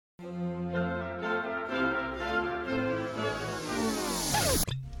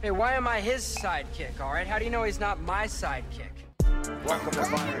Hey, why am I his sidekick, all right? How do you know he's not my sidekick? Welcome to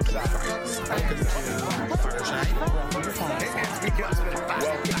Fireside. Welcome to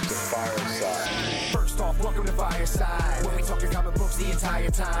Fireside. First off, welcome to Fireside. When we talking comic books the entire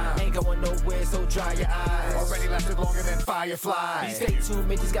time. Ain't going nowhere, so dry your eyes. Already lasted longer than Firefly. Stay tuned,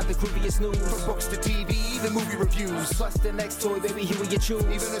 Mitch's got the grooviest news. From books to TV, the movie reviews. Plus the next toy, baby, here we you choose.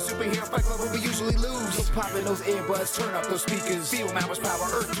 Even the superhero fight club where we usually lose. So pop in those earbuds, turn up those speakers. Feel Mama's power,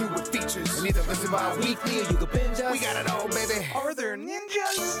 Earth 2 with features. And either listen bi-weekly or you can binge us. We got it all, baby. Are there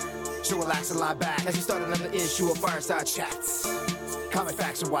ninjas? So relax and lie back as we start another issue of Fireside Chats. Comic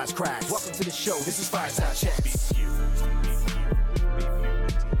facts and wise cracks. Welcome to the show. This is Fireside Chats.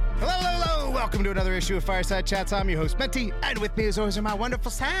 Hello. Welcome to another issue of Fireside Chats. I'm your host, Menti, and with me as always are my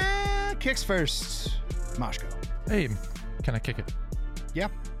wonderful sidekicks. First, Moshko. Hey, can I kick it? Yeah.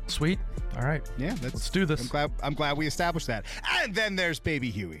 Sweet. All right. Yeah, let's do this. I'm glad we established that. And then there's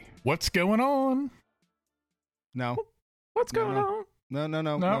Baby Huey. What's going on? No. What's going on?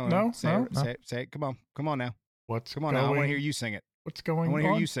 No. Say it. Come on now. Come on now. I want to hear you sing it. What's going on? I want to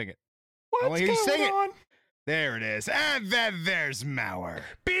hear you sing it. What's I want to hear you sing on? it. There it is. And then there's Mauer.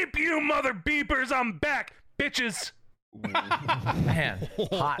 Beep you mother beepers, I'm back, bitches. Man,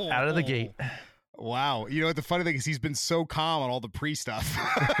 hot out of the gate. Wow. You know what the funny thing is, he's been so calm on all the pre-stuff.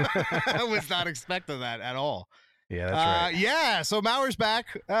 I was not expecting that at all. Yeah, that's right. Yeah, so Mauer's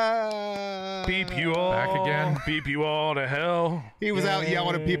back. Beep you all. Back again. Beep you all to hell. He was out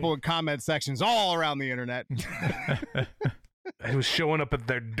yelling at people in comment sections all around the internet. He was showing up at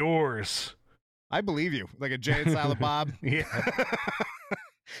their doors. I believe you. Like a Jay and Silent Bob. Yeah.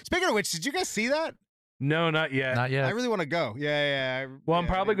 Speaking of which, did you guys see that? No, not yet. Not yet. I really want to go. Yeah. Well, I'm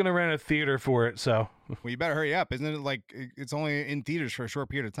probably going to rent a theater for it, so. Well, you better hurry up. Isn't it like it's only in theaters for a short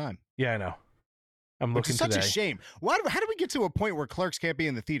period of time? Yeah, I know. I'm Which looking is such today. a shame. How did we get to a point where Clerks can't be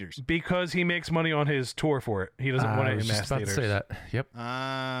in the theaters? Because he makes money on his tour for it. He doesn't want it I was in just mass about theaters. to say that. Yep.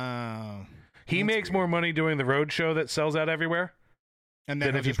 He makes more money doing the road show that sells out everywhere. And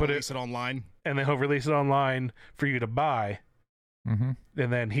then if you put it online. And then he'll release it online for you to buy. Mm-hmm.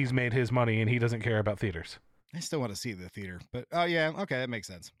 And then he's made his money and he doesn't care about theaters. I still want to see the theater, but yeah, okay, that makes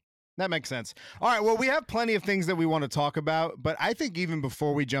sense. All right, well, we have plenty of things that we want to talk about, but I think even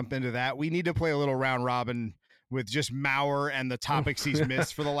before we jump into that, we need to play a little round robin with just Mauer and the topics he's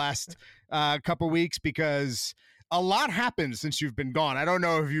missed for the last couple weeks, because a lot happened since you've been gone. I don't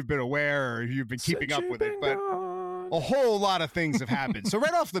know if you've been aware or if you've been keeping up with it, but a whole lot of things have happened. So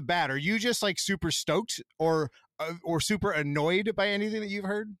right off the bat, are you just like super stoked or super annoyed by anything that you've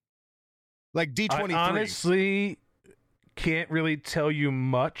heard? Like D23. I honestly can't really tell you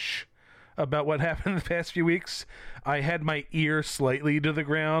much about what happened the past few weeks. I had my ear slightly to the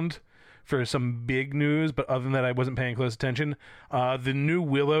ground for some big news, but other than that, I wasn't paying close attention. The new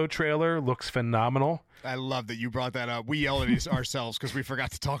Willow trailer looks phenomenal. I love that you brought that up. We yelled at it ourselves because we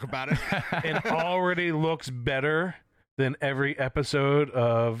forgot to talk about it. It already looks better than every episode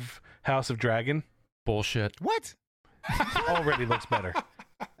of House of Dragon. Bullshit. What? Already looks better.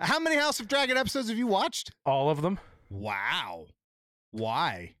 How many House of Dragon episodes have you watched? All of them. Wow.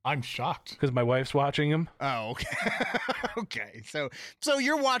 Why? I'm shocked. Because my wife's watching them. Oh, okay. Okay. So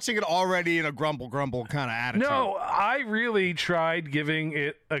you're watching it already in a grumble kind of attitude. No, I really tried giving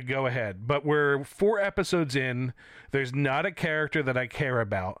it a go ahead, but we're 4 episodes in. There's not a character that I care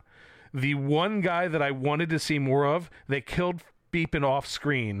about. The one guy that I wanted to see more of, they killed beeping off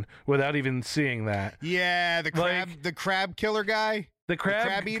screen without even seeing that. Yeah, the crab killer guy. The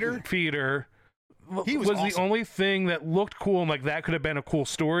crab eater feeder. He was awesome. The only thing that looked cool, and like that could have been a cool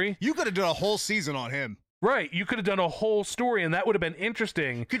story. You could have done a whole season on him. Right, you could have done a whole story, and that would have been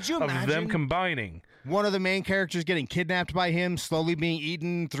interesting. Could you imagine of them combining one of the main characters getting kidnapped by him, slowly being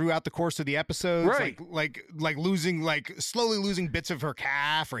eaten throughout the course of the episodes, right? Like slowly losing bits of her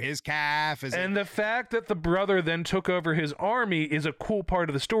calf or his calf. And the fact that the brother then took over his army is a cool part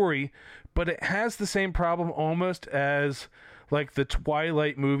of the story, but it has the same problem almost as like the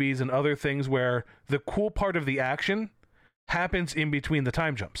Twilight movies and other things where the cool part of the action happens in between the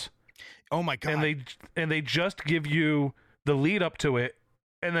time jumps. Oh my God. And they just give you the lead up to it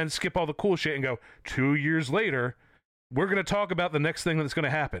and then skip all the cool shit and go 2 years later, we're going to talk about the next thing that's going to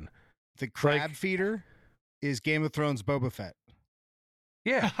happen. The crab feeder is Game of Thrones Boba Fett.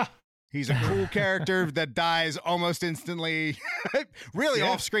 Yeah. He's a cool character that dies almost instantly, really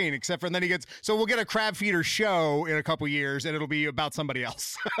off screen, except for, and then so we'll get a crab feeder show in a couple years and it'll be about somebody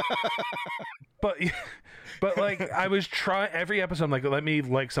else. But like I was trying every episode, I'm like, let me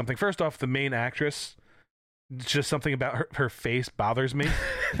like something. First off, the main actress, just something about her face bothers me.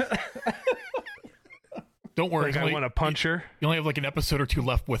 Don't worry. Like, I want to punch her. You only have like an episode or two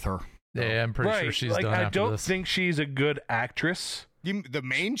left with her. Yeah, I'm pretty sure she's like, done I after don't this. think she's a good actress. The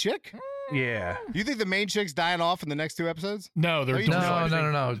main chick? Yeah. You think the main chick's dying off in the next 2 episodes? No, they're No, you doing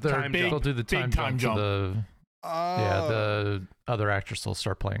don't. No. They'll do the big time jump. To the, Oh. the other actress will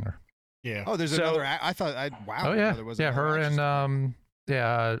start playing her. Yeah. Oh, there's So- another. I thought. Wow. Oh yeah, there was yeah. another Her actress.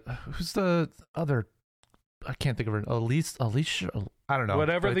 and who's the other? I can't think of her. Alicia. I don't know.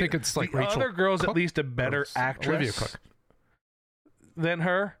 Whatever. But I think it's like the Rachel other girl's Cook at least a better or actress Olivia Cook. than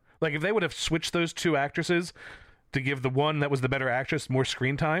her. Like, if they would have switched those 2 actresses to give the one that was the better actress more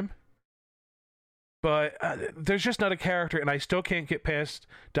screen time. But there's just not a character, and I still can't get past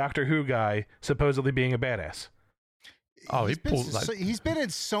Doctor Who guy supposedly being a badass. Oh, he's been in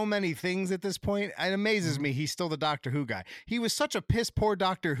so many things at this point. It amazes me he's still the Doctor Who guy. He was such a piss poor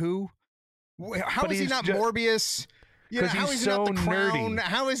Doctor Who. How But is he he's not ju- Morbius? You know, 'Cause how he's is he not the so Crown? nerdy.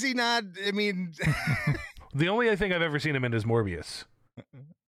 How is he not? I mean, The only thing I've ever seen him in is Morbius.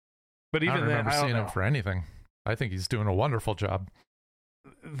 But I even don't then, remember I don't seeing know. him for anything. I think he's doing a wonderful job.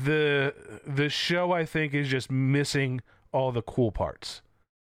 The show, I think, is just missing all the cool parts.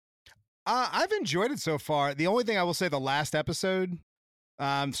 I've enjoyed it so far. The only thing I will say, the last episode,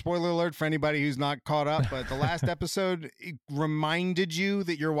 spoiler alert for anybody who's not caught up, but the last episode it reminded you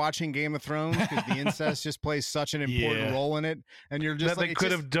that you're watching Game of Thrones because the incest just plays such an important Yeah. role in it, and you're just That like, they it could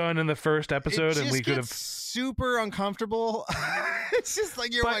just- have done in the first episode, it and just we could gets have. super uncomfortable. It's just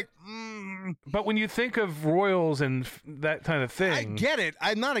like you're But- like. But when you think of royals and that kind of thing, I get it.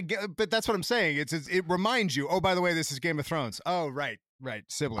 I'm not but that's what I'm saying. It reminds you. Oh, by the way, this is Game of Thrones. Oh, right,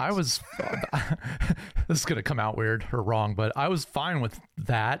 siblings. I was. This is gonna come out weird or wrong, but I was fine with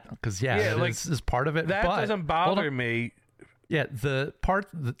that because Yeah, that like, is part of it. that but, doesn't hold bother on. me. Yeah, the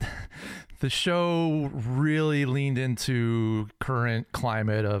show really leaned into current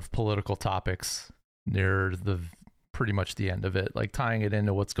climate of political topics near pretty much the end of it, like tying it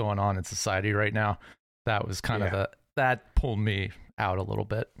into what's going on in society right now. That was kind of that pulled me out a little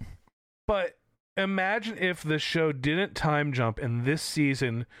bit. But imagine if the show didn't time jump and this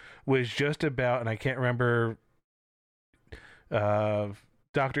season was just about, and I can't remember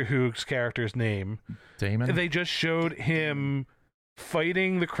Doctor Who's character's name. Damon. They just showed him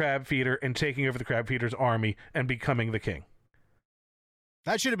fighting the crab feeder and taking over the crab feeder's army and becoming the king.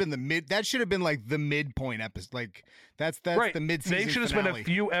 That should have been That should have been like the midpoint episode. Like that's Right. the mid-season They should have finale. spent a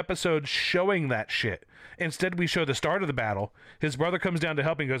few episodes showing that shit. Instead, we show the start of the battle. His brother comes down to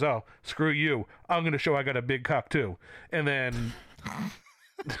help and goes, "Oh, screw you! I'm going to show I got a big cock too." And then,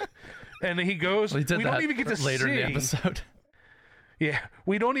 and then he goes. Well, he did we that don't even get to later see in the episode. Yeah,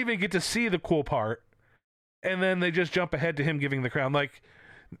 we don't even get to see the cool part. And then they just jump ahead to him giving the crown. Like,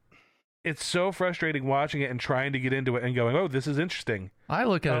 it's so frustrating watching it and trying to get into it and going, "Oh, this is interesting." I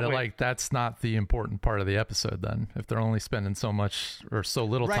look at Oh, it wait. like that's not the important part of the episode. Then, if they're only spending so much or so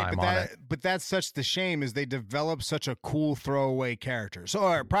little time but on it, but that's such the shame is they develop such a cool throwaway character. So,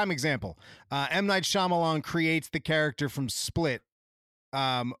 all right, prime example, M. Night Shyamalan creates the character from Split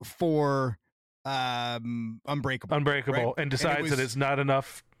for Unbreakable. Unbreakable, right? and decides was- that it's not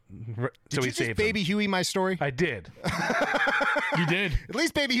enough, so Did he you just saves Baby him. Huey my story? I did. You did. At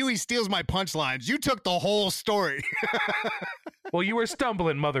least Baby Huey steals my punchlines. You took the whole story. Well, you were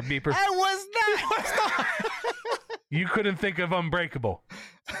stumbling, mother beeper. I was not. You couldn't think of Unbreakable.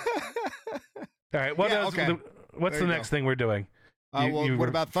 All right, what Yeah, else? okay. What's There the you next go. thing we're doing? Well, You what were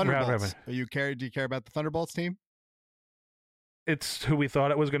about round Thunderbolts? robin. Do you care about the Thunderbolts team? It's who we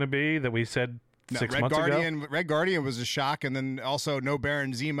thought it was going to be that we said No, 6 Red months ago. Guardian. Red Guardian was a shock, and then also no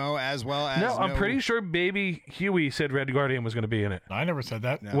Baron Zemo, as well as No, I'm pretty sure Baby Huey said Red Guardian was going to be in it. I never said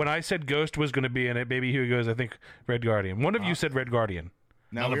that. No. When I said Ghost was going to be in it, Baby Huey goes, "I think Red Guardian." One of you said Red Guardian.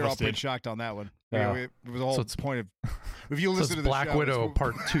 No, None we of were all us pretty did. shocked on that one. Oh. It was the whole So it's- point of if you so listen it's to the Black show, Widow it's-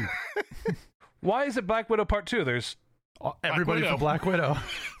 Part 2. Why is it Black Widow Part 2? There's Everybody Widow. for Black Widow.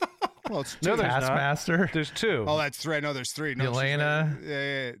 Well, it's No, two. there's not. Taskmaster, There's 2. Oh, that's three. No, there's three. No, she's Yelena.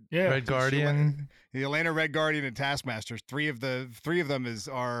 right. Yeah. Yeah. Red Guardian. Yelena, Red Guardian, and Taskmaster. Three of them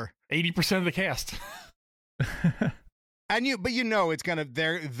are 80% of the cast. and it's gonna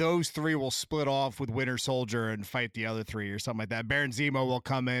those three will split off with Winter Soldier and fight the other three or something like that. Baron Zemo will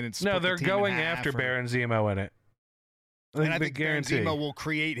come in and split No, the they're team in going half, after or- Baron Zemo in it. And I they think Baron guarantee. Zemo will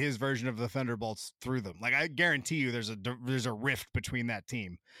create his version of the Thunderbolts through them. Like I guarantee you, there's a rift between that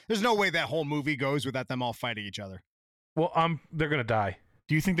team. There's no way that whole movie goes without them all fighting each other. Well, they're going to die.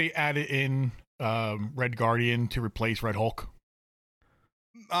 Do you think they added in Red Guardian to replace Red Hulk?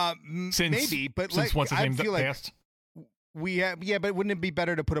 Maybe, but Since like, what's his I name feel like passed? we have, but wouldn't it be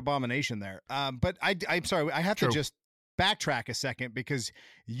better to put Abomination there? But I'm sorry, I have True. to just backtrack a second because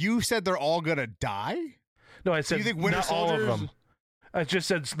you said they're all gonna die. No, I said you think Winter not all of Soldiers- them. I just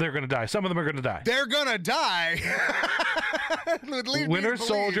said they're going to die. Some of them are going to die. They're gonna die. Would lead me to Winter believe.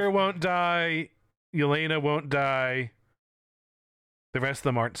 Soldier won't die. Yelena won't die. The rest of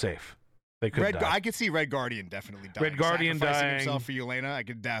them aren't safe. They could die. I could see Red Guardian definitely dying. Red Guardian Sacrificing dying. himself for Yelena. I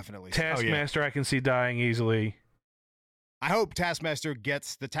could definitely. See. Taskmaster, I can see dying easily. I hope Taskmaster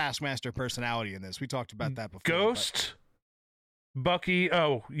gets the Taskmaster personality in this. We talked about that before. Ghost, Bucky,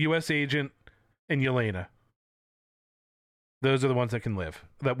 U.S. Agent, and Yelena. Those are the ones that can live.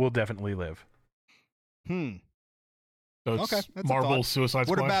 That will definitely live. but- So it's Okay, that's a Marvel thought. Suicide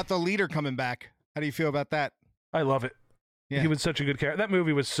Squad. What about the leader coming back? How do you feel about that? I love it. Yeah. He was such a good character. That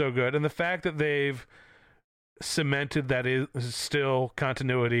movie was so good. And the fact that they've cemented that is still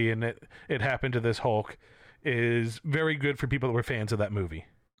continuity and it happened to this Hulk is very good for people that were fans of that movie.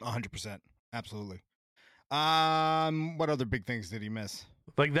 100%. Absolutely. What other big things did he miss?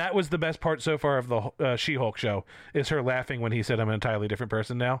 Like, that was the best part so far of the She-Hulk show, is her laughing when he said, I'm an entirely different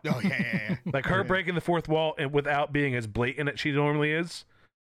person now. Oh yeah. Like, her breaking the fourth wall and without being as blatant as she normally is.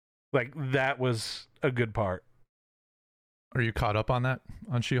 Like, that was a good part. Are you caught up on that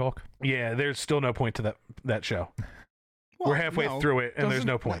on She-Hulk? Yeah, there's still no point to that show. We're halfway through it, and there's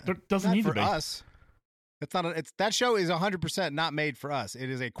no point. There doesn't Not need for to be. us. It's not. It's that show is 100% not made for us. It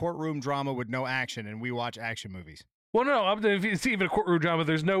is a courtroom drama with no action, and we watch action movies. Well, no, if it's even a courtroom drama,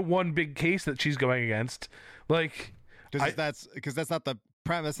 there's no one big case that she's going against. Like, That's not the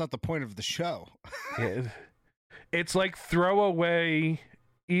That's not the point of the show. yeah, it's like throw away.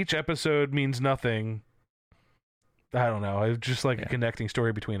 Each episode means nothing. I don't know. It's just like a connecting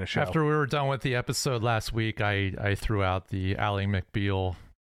story between a show. After we were done with the episode last week, I threw out the Ally McBeal.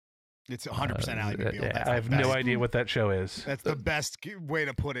 It's 100% Ally McBeal. yeah, That's I the have best. no idea what that show is. That's the best way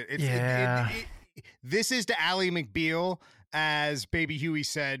to put it. It's, Yeah. This is to Ally McBeal as Baby Huey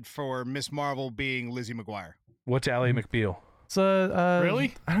said for Miss Marvel being Lizzie McGuire. What's Ally McBeal? It's a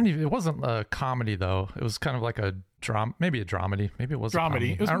Really? I don't even. It wasn't a comedy though. It was kind of like a drama, maybe a dramedy. Maybe it was Dramedy. A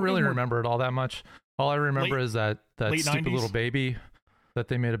comedy. It was I don't really more- remember it all that much. All I remember Late- is that late stupid 90s? little baby that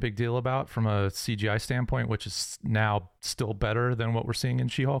they made a big deal about from a CGI standpoint, which is now still better than what we're seeing in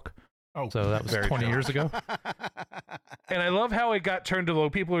She-Hulk. Oh, So that was Very 20 true. years ago. And I love how it got turned to low.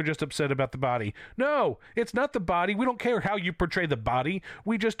 People are just upset about the body. No, it's not the body. We don't care how you portray the body.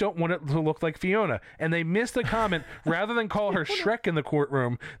 We just don't want it to look like Fiona. And they missed the comment. Rather than call her Shrek in the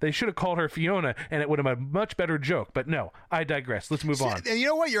courtroom, they should have called her Fiona, and it would have been a much better joke. But no, I digress. Let's move on. And you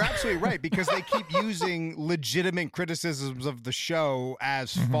know what? You're absolutely right because they keep using legitimate criticisms of the show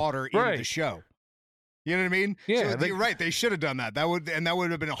as fodder in Right. the show. You know what I mean? Yeah, So you're right. They should have done that. That would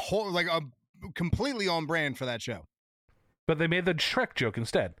have been a completely on brand for that show. But they made the Shrek joke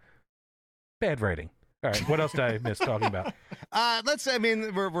instead. Bad writing. All right, what else did I miss talking about?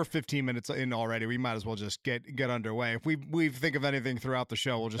 We're 15 minutes in already. We might as well just get underway. If we think of anything throughout the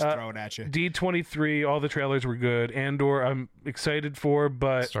show, we'll just throw it at you. D23, all the trailers were good. Andor, I'm excited for,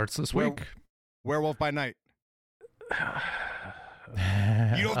 but Starts this Well, week. Werewolf by Night.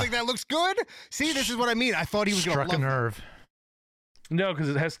 You don't think that looks good? See, this is what I mean. I thought he was going to Struck a love it. nerve. no,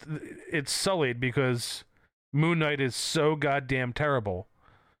 because it's sullied because Moon Knight is so goddamn terrible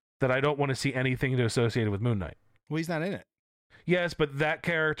that I don't want to see anything associated with Moon Knight. Well, he's not in it. Yes, but that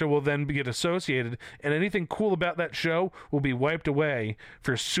character will then get associated, and anything cool about that show will be wiped away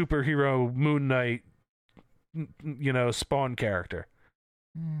for superhero Moon Knight, Spawn character.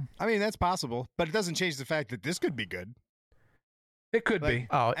 I mean, that's possible, but it doesn't change the fact that this could be good. It could Like- be.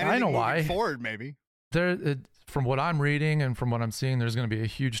 Oh, I Anything know moving why. Forward, maybe. From what I'm reading and from what I'm seeing, there's going to be a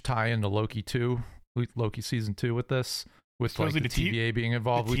huge tie into Loki 2, Loki season 2 with this, with like Supposedly the the TVA being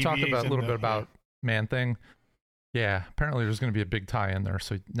involved. the We talked TVAs about a little and bit about Man-Thing. Yeah, apparently there's going to be a big tie in there.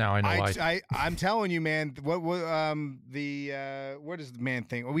 So now I know why. I'm telling you, man. Where does the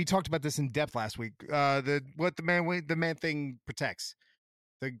Man-Thing? We talked about this in depth last week. The Man-Thing protects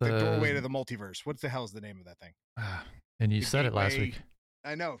the doorway to the multiverse. What the hell is the name of that thing? And you The said it last gateway- week.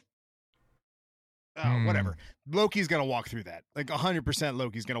 I know. Oh, whatever. Loki's gonna walk through that. Like 100%,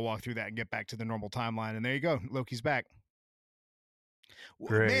 Loki's gonna walk through that and get back to the normal timeline. And there you go. Loki's back.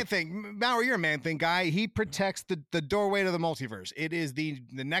 Great. Man-Thing. Maurer, you're a Man-Thing guy. He protects the doorway to the multiverse. It is the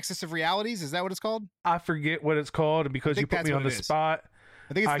Nexus of Realities. Is that what it's called? I forget what it's called, and because I you think put that's me on what the it is. spot,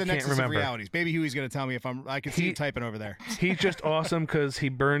 I think it's I the can't Nexus remember. of Realities. Maybe Huey's gonna tell me if I can see He- you typing over there. he's just awesome because he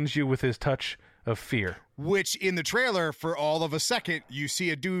burns you with his touch of fear. Which in the trailer, for all of a second, you see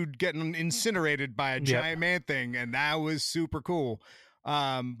a dude getting incinerated by a giant Man-Thing, and that was super cool.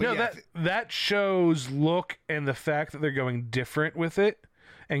 But No, yeah, that show's look and the fact that they're going different with it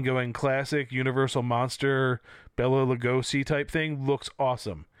and going classic Universal Monster, Bela Lugosi type thing looks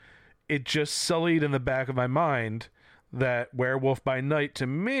awesome. it just sullied in the back of my mind that Werewolf by Night, to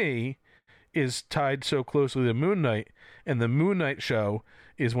me, is tied so closely to Moon Knight, and the Moon Knight show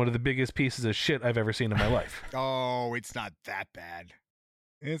is one of the biggest pieces of shit I've ever seen in my life. Oh, it's not that bad.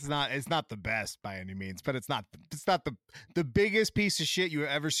 It's not the best by any means, but it's not the biggest piece of shit you've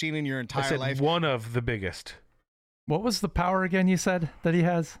ever seen in your I entire said life. one of the biggest. What was the power again you said that he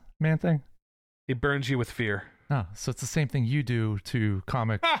has, Man-Thing? It burns you with fear. Oh, so it's the same thing you do to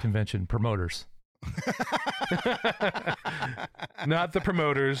comic convention promoters. Not the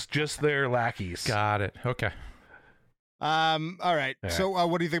promoters, just their lackeys. Got it. Okay. All right. Yeah. So,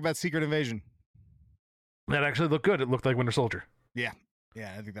 what do you think about Secret Invasion? That actually looked good. It looked like Winter Soldier. Yeah,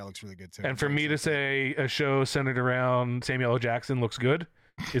 I think that looks really good too. And for me to say a show centered around Samuel L. Jackson looks good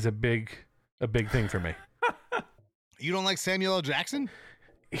is a big thing for me. You don't like Samuel L. Jackson?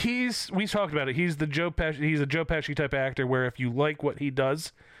 We talked about it. He's a Joe Pesci type actor where if you like what he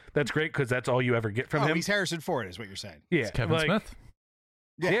does, that's great because that's all you ever get from him. He's Harrison Ford, is what you're saying. Yeah, It's Kevin Smith.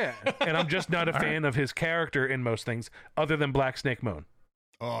 Yeah, and I'm just not a fan of his character in most things, other than Black Snake Moan.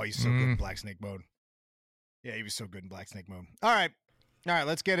 Oh, he's so good in Black Snake Mode. Yeah, he was so good in Black Snake Mode. All right,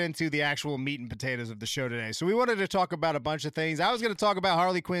 let's get into the actual meat and potatoes of the show today. So we wanted to talk about a bunch of things. I was going to talk about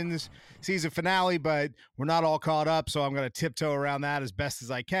Harley Quinn's season finale, but we're not all caught up, so I'm going to tiptoe around that as best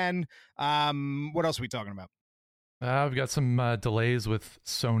as I can. What else are we talking about? We've got some delays with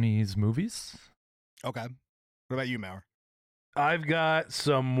Sony's movies. Okay. What about you, Maurer? I've got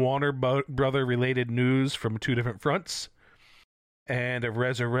some Warner Brother related news from two different fronts, and a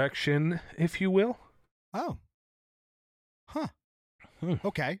resurrection, if you will. Oh. Huh.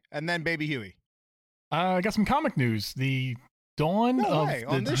 Okay. And then Baby Huey. I got some comic news. The dawn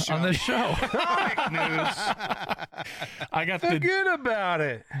on this show. Comic news. I got Forget about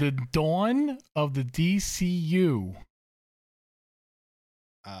it. the dawn of the DCU.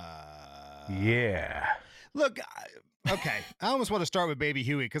 Yeah. Look, okay. I almost want to start with Baby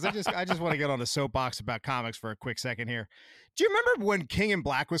Huey because I just want to get on a soapbox about comics for a quick second here. Do you remember when King in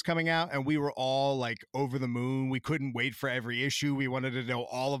Black was coming out and we were all like over the moon? We couldn't wait for every issue. We wanted to know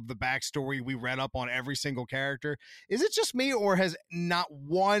all of the backstory. We read up on every single character. Is it just me, or has not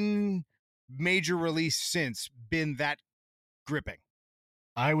one major release since been that gripping?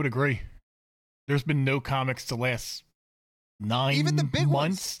 I would agree. There's been no comics the last 9 Even the big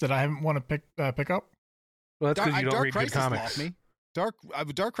months that I haven't want to pick up. Well, that's because you don't Dark read good Crisis comics. lost me.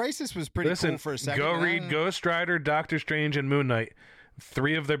 Dark Crisis was pretty Listen, cool for a second. go read Ghost Rider, Doctor Strange, and Moon Knight.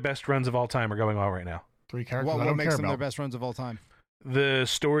 3 of their best runs of all time are going on right now. 3 characters I What don't makes care them their about. best runs of all time? The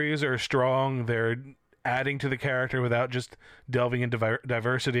stories are strong. They're adding to the character without just delving into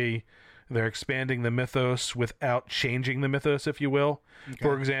diversity. They're expanding the mythos without changing the mythos, if you will. Okay.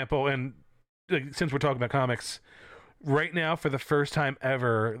 For example, and since we're talking about comics, right now, for the first time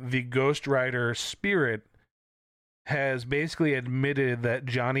ever, the Ghost Rider spirit has basically admitted that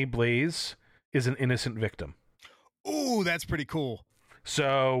Johnny Blaze is an innocent victim. Ooh, that's pretty cool.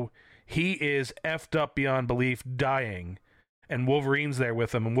 So he is effed up beyond belief, dying, and Wolverine's there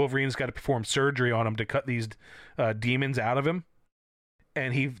with him, and Wolverine's got to perform surgery on him to cut these demons out of him.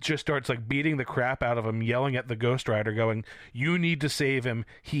 And he just starts like beating the crap out of him, yelling at the Ghost Rider, going, "You need to save him.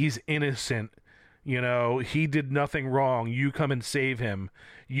 He's innocent. You know, he did nothing wrong. You come and save him.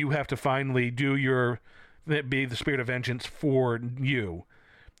 You have to finally be the spirit of vengeance for you."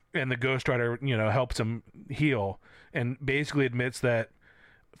 And the Ghost Rider, helps him heal and basically admits that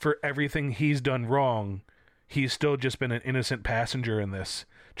for everything he's done wrong, he's still just been an innocent passenger in this,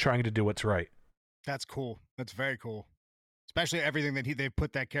 trying to do what's right. That's cool. That's very cool. Especially everything that they've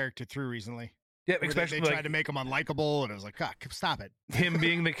put that character through recently. Yeah, Where especially they tried to make him unlikable, and I was like, God, stop it. him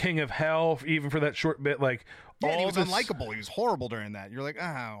being the king of hell, even for that short bit, like Yeah, he all was this, unlikable. He was horrible during that. You're like,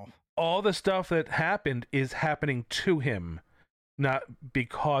 oh. all the stuff that happened is happening to him, not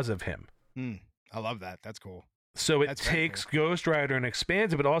because of him. I love that. That's cool. So it That's very takes Ghost Rider and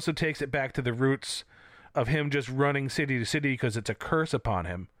expands it, but also takes it back to the roots of him just running city to city because it's a curse upon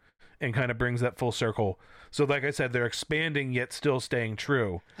him, and kind of brings that full circle. So like I said, they're expanding yet still staying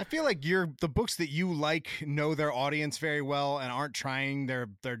true. I feel like the books that you like know their audience very well and aren't trying their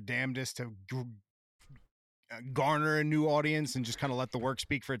damnedest to garner a new audience and just kind of let the work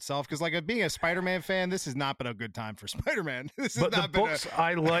speak for itself. Because like being a Spider-Man fan, this has not been a good time for Spider-Man. This has But the not been books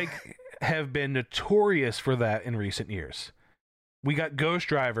I like have been notorious for that in recent years. We got Ghost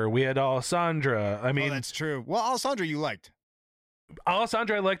Driver. We had Alessandra. I mean, that's true. Well, Alessandra, you liked.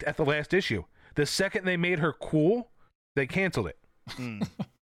 Alessandra I liked at the last issue. The second they made her cool, they canceled it.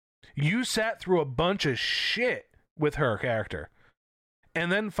 You sat through a bunch of shit with her character. And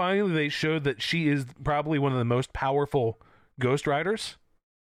then finally they showed that she is probably one of the most powerful Ghost Riders.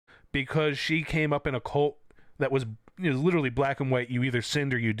 because she came up in a cult that was literally black and white. You either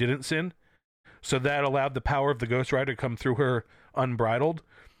sinned or you didn't sin. So that allowed the power of the Ghost Rider to come through her unbridled.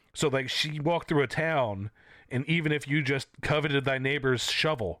 So like she walked through a town, and even if you just coveted thy neighbor's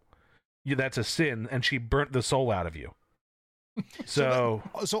shovel, that's a sin, and she burnt the soul out of you. So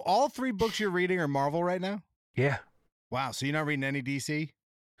all 3 books you're reading are Marvel right now? Yeah. Wow. So you're not reading any DC?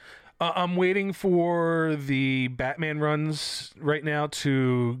 I'm waiting for the Batman runs right now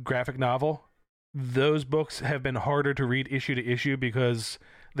to graphic novel. Those books have been harder to read issue to issue because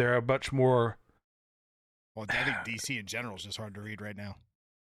there are much more. Well, I think DC in general is just hard to read right now.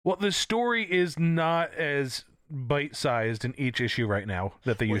 Well, the story is not as bite-sized in each issue right now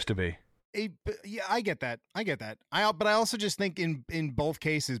that they used to be. Yeah, I get that. But I also just think in both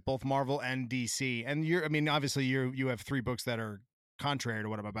cases, both Marvel and DC, and obviously you have 3 books that are contrary to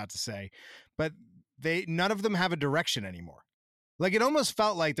what I'm about to say, but none of them have a direction anymore. Like it almost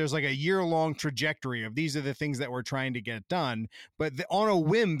felt like there's like a year-long trajectory of these are the things that we're trying to get done, but on a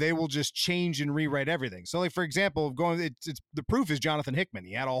whim they will just change and rewrite everything. So like for example, it's the proof is Jonathan Hickman.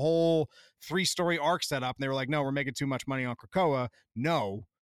 He had a whole 3-story arc set up, and they were like, no, we're making too much money on Krakoa. No.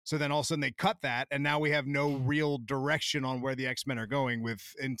 So then all of a sudden they cut that, and now we have no real direction on where the X-Men are going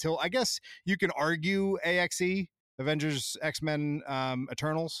until I guess you can argue AXE, Avengers, X-Men,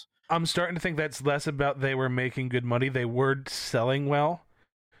 Eternals. I'm starting to think that's less about they were making good money. They were selling well.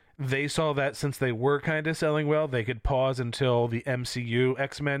 They saw that since they were kind of selling well, they could pause until the MCU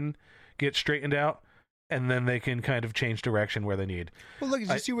X-Men get straightened out, and then they can kind of change direction where they need. Well, look,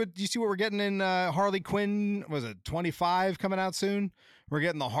 do you see what we're getting in Harley Quinn? Was it 25 coming out soon? We're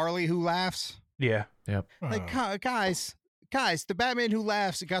getting the Harley Who Laughs. Yeah. Yep. Like, guys, the Batman Who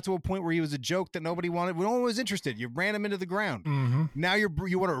Laughs, it got to a point where he was a joke that nobody wanted. No one was interested. You ran him into the ground. Mm-hmm. Now you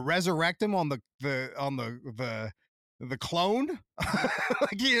want to resurrect him on the clone?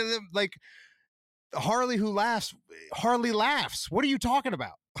 like Harley Who Laughs. Harley laughs. What are you talking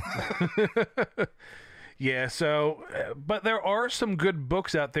about? Yeah, so, but there are some good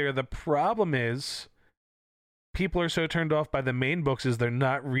books out there. The problem is people are so turned off by the main books is they're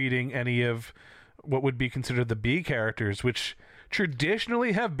not reading any of what would be considered the B characters, which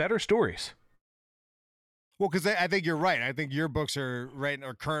traditionally have better stories. Well, because I think you're right. I think your books are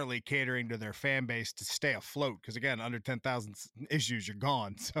currently catering to their fan base to stay afloat. Because again, under 10,000 issues, you're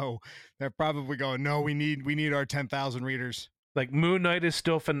gone. So they're probably going, no, we need our 10,000 readers. Like Moon Knight is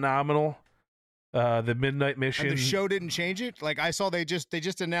still phenomenal. The Midnight Mission. And the show didn't change it. Like I saw, they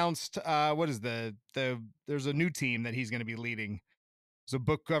just announced what is there's a new team that he's going to be leading. There's a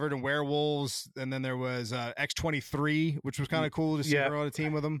book covered in werewolves, and then there was X-23, which was kind of cool to see her on a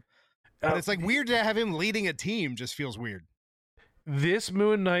team with him. But it's like weird to have him leading a team. Just feels weird. This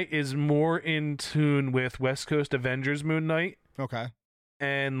Moon Knight is more in tune with West Coast Avengers Moon Knight. Okay.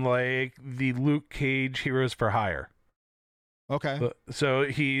 And like the Luke Cage Heroes for Hire. Okay. So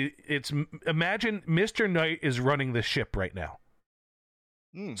imagine Mr. Knight is running the ship right now.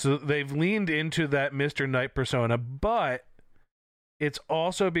 So they've leaned into that Mr. Knight persona, but it's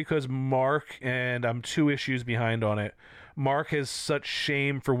also because Mark, and I'm 2 issues behind on it, Mark has such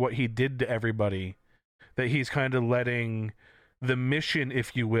shame for what he did to everybody that he's kind of letting the mission,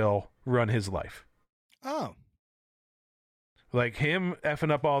 if you will, run his life. Oh. Like him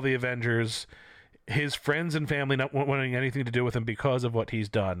effing up all the Avengers, his friends and family not wanting anything to do with him because of what he's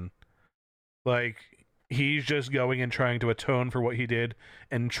done. Like, he's just going and trying to atone for what he did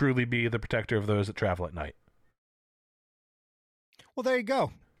and truly be the protector of those that travel at night. Well, there you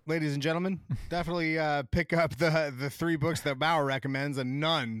go, ladies and gentlemen. Definitely pick up the 3 books that Bauer recommends and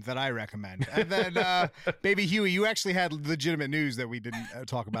none that I recommend. And then, Baby Huey, you actually had legitimate news that we didn't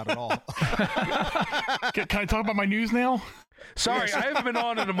talk about at all. Can I talk about my news now? Sorry, I haven't been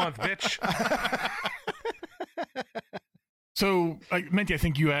on in a month, bitch. So, Menti, I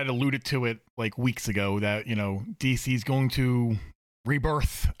think you had alluded to it like weeks ago that, DC's going to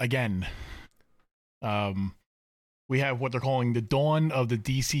rebirth again. We have what they're calling the dawn of the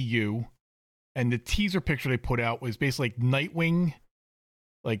DCU, and the teaser picture they put out was basically like Nightwing,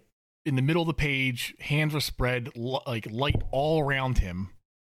 like in the middle of the page, hands are spread, like light all around him,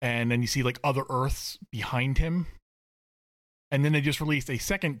 and then you see like other Earths behind him. And then they just released a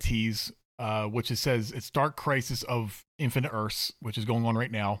second tease, which says it's Dark Crisis of Infinite Earths, which is going on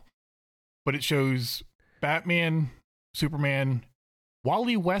right now. But it shows Batman, Superman,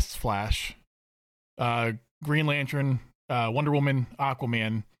 Wally West's Flash, Green Lantern, Wonder Woman,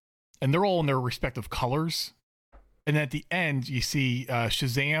 Aquaman, and they're all in their respective colors. And at the end, you see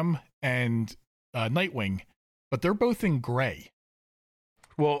Shazam and Nightwing, but they're both in gray.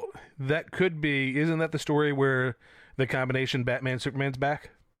 Well, that could be... Isn't that the story where the combination Batman-Superman's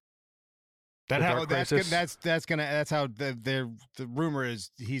back? That The how Dark that's Crisis. that's how the rumor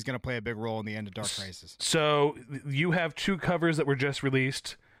is he's gonna play a big role in the end of Dark Crisis. So you have 2 covers that were just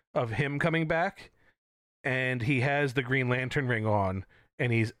released of him coming back, and he has the Green Lantern ring on,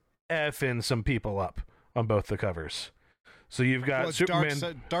 and he's effing some people up on both the covers. So you've got Well,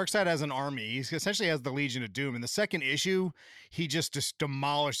 Superman. Darkseid has an army. He essentially has the Legion of Doom. In the second issue, he just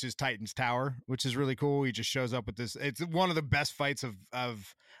demolishes Titan's Tower, which is really cool. He just shows up with this. It's one of the best fights of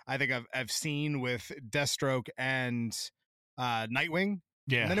I think I've seen with Deathstroke and Nightwing.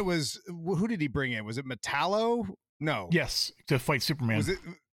 Yeah. And then it was, who did he bring in? Was it Metallo? No. Yes, to fight Superman. Was it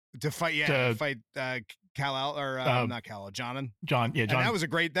to fight? Yeah, To- to fight Kal-El or not Kal-El, John. John. Yeah, And John. that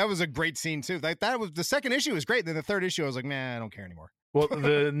was a great scene too. Like that was the second issue was great. Then the third issue, I was like, man, I don't care anymore. Well,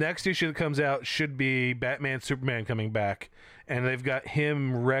 the next issue that comes out should be Batman Superman coming back, and they've got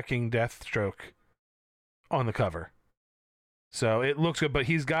him wrecking Deathstroke on the cover. So it looks good, but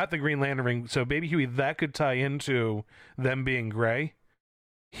he's got the Green Lantern ring. So Baby Huey, that could tie into them being gray.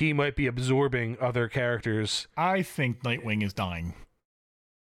 He might be absorbing other characters. I think Nightwing is dying.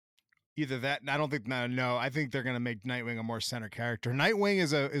 Either that, I don't think no. I think they're gonna make Nightwing a more center character. Nightwing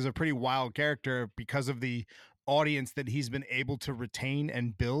is a pretty wild character because of the audience that he's been able to retain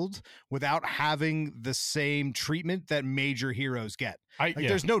and build without having the same treatment that major heroes get.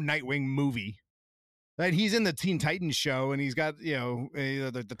 There's no Nightwing movie. Right? He's in the Teen Titans show and he's got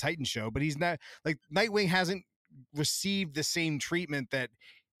the Titan show, but he's not like Nightwing hasn't received the same treatment that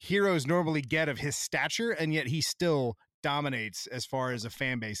heroes normally get of his stature, and yet he still dominates as far as a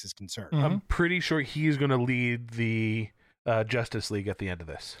fan base is concerned. Mhm. I'm pretty sure he's going to lead the Justice League at the end of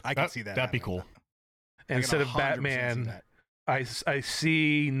this. I can see that. That'd be happening. cool. I can Instead of 100% see Batman, that. I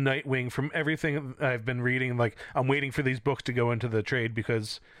see Nightwing from everything I've been reading. Like, I'm waiting for these books to go into the trade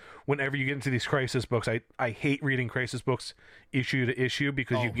because whenever you get into these Crisis books, I hate reading Crisis books issue to issue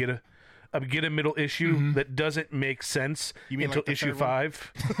because you get a middle issue that doesn't make sense You mean until like the issue third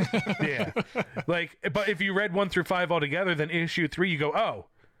 5. Yeah. But if you read 1 through 5 altogether, then issue 3, you go, oh,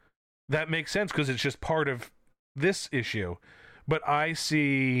 that makes sense because it's just part of this issue. But I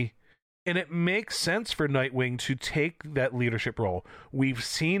see, and it makes sense for Nightwing to take that leadership role. We've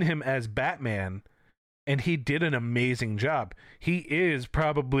seen him as Batman, and he did an amazing job. He is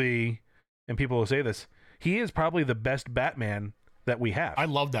probably, and people will say this, he is probably the best Batman that we have. I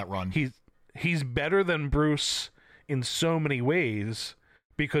love that run. He's better than Bruce in so many ways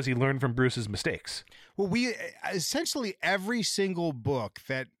because he learned from Bruce's mistakes. Well, we essentially every single book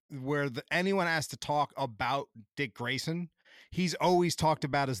where anyone has to talk about Dick Grayson, he's always talked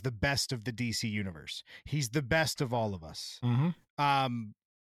about as the best of the DC universe. He's the best of all of us. Mm-hmm.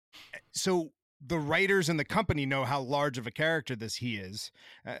 So the writers and the company know how large of a character he is.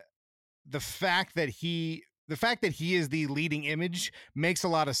 The fact that he is the leading image makes a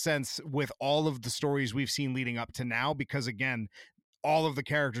lot of sense with all of the stories we've seen leading up to now, because again, all of the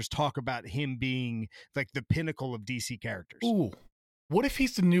characters talk about him being like the pinnacle of DC characters. Ooh, what if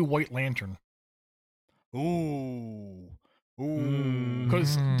he's the new White Lantern? Ooh.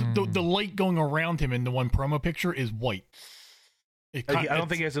 Because the light going around him in the one promo picture is white. I don't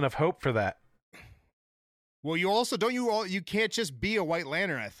think he has enough hope for that. Well, you also you can't just be a White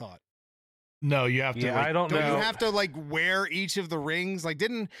Lantern, I thought. No, you have to. Yeah, I don't know. Don't you have to like wear each of the rings? Like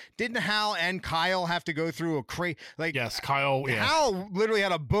didn't Hal and Kyle have to go through Yes, Kyle. Yeah. Hal literally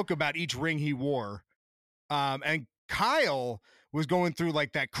had a book about each ring he wore. And Kyle was going through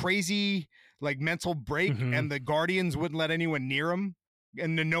like that crazy like mental break, and the Guardians wouldn't let anyone near him,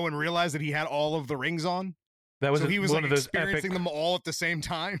 and then no one realized that he had all of the rings on. That was So he was one like of those experiencing epic. them all at the same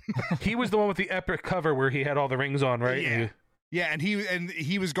time. He was the one with the epic cover where he had all the rings on, right? Yeah. Yeah, and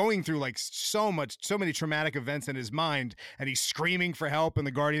he was going through like so many traumatic events in his mind, and he's screaming for help, and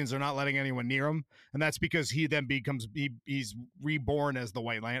the Guardians are not letting anyone near him, and that's because he then becomes he's reborn as the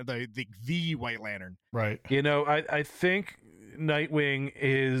White Lantern, the White Lantern. Right. You know, I think Nightwing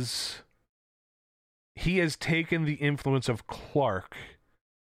he has taken the influence of Clark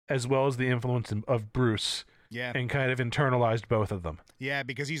as well as the influence of Bruce, Yeah, and kind of internalized both of them. yeah,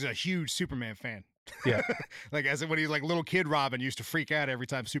 because he's a huge Superman fan. Yeah. Like when he's like little kid, Robin used to freak out every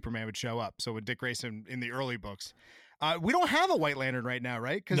time Superman would show up. So with Dick Grayson in the early books, we don't have a White Lantern right now,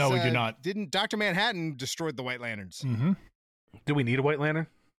 right? No, we do not. Didn't Dr. Manhattan destroyed the White Lanterns? Mm-hmm. Do we need a White Lantern?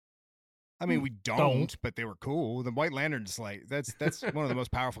 I mean, we don't, but they were cool. The White Lantern's like that's one of the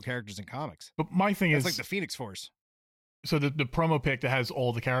most powerful characters in comics. But my thing It's is, like the Phoenix Force. so the promo pic that has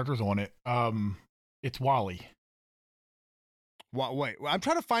all the characters on it, it's Wally. Wait, I'm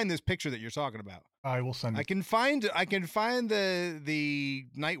trying to find this picture that you're talking about. I will send I it. can find the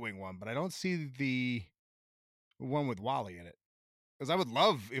Nightwing one, but I don't see the one with Wally in it. Because I would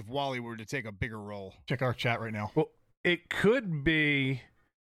love if Wally were to take a bigger role. Check our chat right now. Well, it could be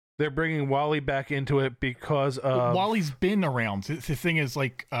they're bringing Wally back into it because of Wally's been around. The thing is,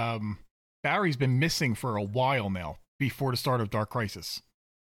 like, Barry's been missing for a while now, before the start of Dark Crisis.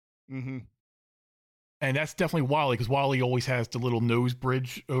 Mm-hmm. And that's definitely Wally, because Wally always has the little nose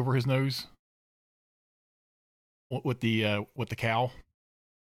bridge over his nose with the cow.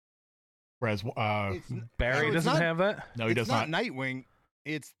 Whereas Barry it's doesn't not- have that. no, he does not. not. Nightwing.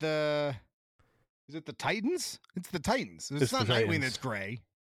 It's the. Is it the Titans? It's the Titans. It's, It's not the Nightwing Titans. that's gray.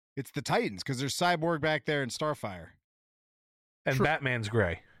 It's the Titans because there's Cyborg back there and Starfire. And True. Batman's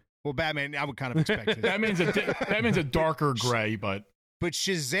gray. Well, Batman, I would kind of expect it. Batman's a darker gray, but But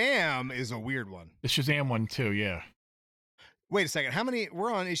Shazam is a weird one. the Shazam one too. Yeah, Wait a second. How many?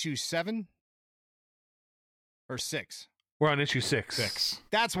 We're on issue 7 or 6. We're on issue 6. 6.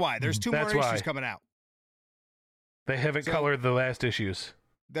 That's why there's 2 That's more why. issues coming out. They haven't So- colored the last issues.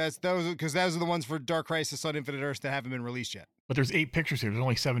 That's those because those are the ones for Dark Crisis on Infinite Earths that haven't been released yet. But there's 8 pictures here. There's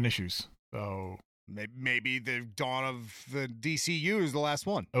only 7 issues. So Maybe the dawn of the DCU is the last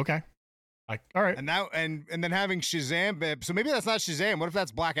one. okay, all right. And now and then having Shazam. So maybe that's not Shazam. What if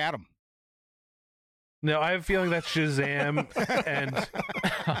that's Black Adam? No, I have a feeling that's Shazam.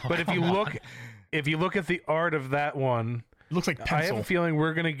 But if you look at the art of that one, It looks like I have pencil. a feeling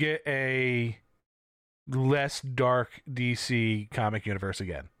we're gonna get a less dark DC comic universe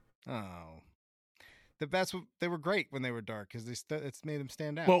again. Oh, they were great when they were dark because it's made them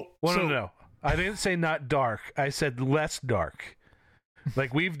stand out. Well, so, No. I didn't say not dark. I said less dark.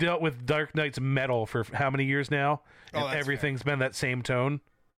 Like we've dealt with Dark Knight's metal for how many years now, Oh, and that's everything's been that same tone.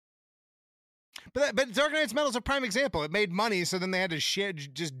 but Dark Knight's Metal is a prime example. It made money, so then they had to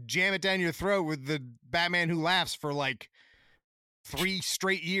just jam it down your throat with the Batman Who Laughs for like 3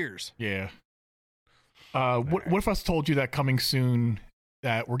 straight years. yeah. What if I told you that coming soon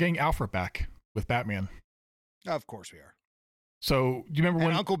that we're getting Alfred back with Batman? Of course we are. So do you remember And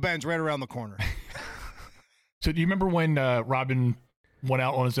when? Uncle Ben's right around the corner. So do you remember when Robin went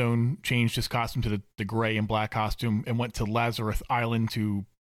out on his own, changed his costume to the gray and black costume, and went to Lazarus Island to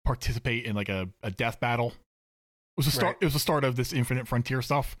participate in like a death battle? It was the start. Right. It was the start of this Infinite Frontier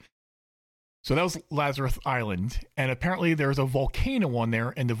stuff. So that was Lazarus Island, and apparently there's a volcano on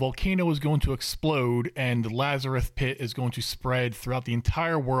there, and the volcano is going to explode, and the Lazarus pit is going to spread throughout the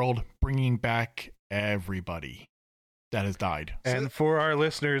entire world, bringing back everybody that has died. And for our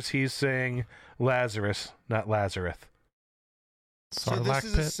listeners, he's saying Lazarus, not Lazarus. So Sarlacc this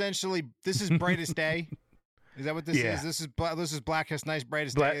is pit? essentially Brightest Day. Is that what this Yeah. is? This is Blackest Night's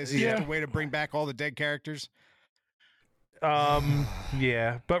Brightest Bla- Day. This is yeah. just a way to bring back all the dead characters.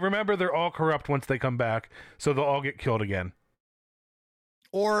 Yeah, but remember, they're all corrupt once they come back, so they'll all get killed again.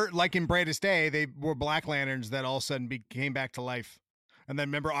 Or like in Brightest Day, they were Black Lanterns that all of a sudden came back to life. And then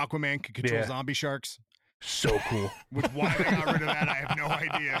remember Aquaman could control Yeah. zombie sharks? So cool. Which why they got rid of that, I have no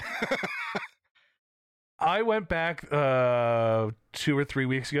idea. I went back 2 or 3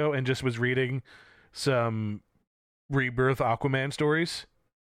 weeks ago and just was reading some Rebirth Aquaman stories.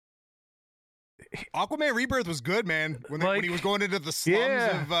 Aquaman Rebirth was good, man. When Like, he was going into the slums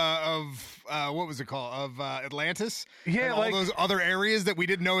yeah. of what was it called? Of Atlantis? Yeah, and all like those other areas that we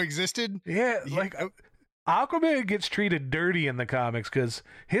didn't know existed. yeah, like Aquaman gets treated dirty in the comics because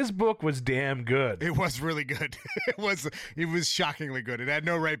his book was damn good. It was really good. It was shockingly good. It had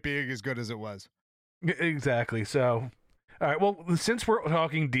no right being as good as it was. Exactly. So, all right. Well, since we're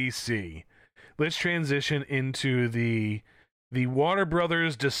talking DC, let's transition into the Warner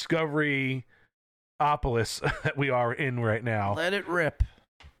Brothers Discovery Opolis that we are in right now. Let it rip.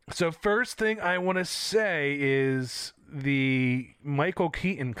 So, first thing I want to say is the Michael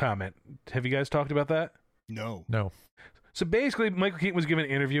Keaton comment. Have you guys talked about that? No. No. So basically, Michael Keaton was given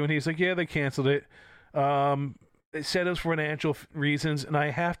an interview, and he's like, "Yeah, they canceled it. They said it was for financial reasons, and I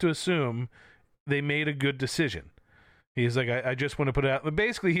have to assume they made a good decision." He's like, "I just want to put it out." But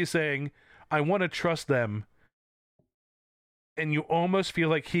basically, he's saying, "I want to trust them." And you almost feel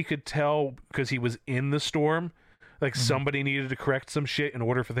like he could tell because he was in the storm, like somebody needed to correct some shit in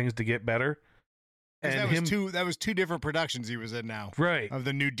order for things to get better. 'Cause And that was two different productions he was in now right. of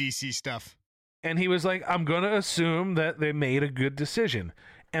the new DC stuff. And he was like, I'm going to assume that they made a good decision.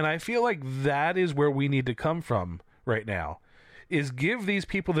 And I feel like that is where we need to come from right now, is give these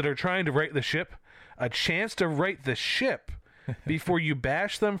people that are trying to right the ship a chance to right the ship before you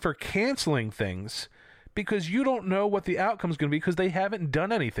bash them for canceling things, because you don't know what the outcome's going to be because they haven't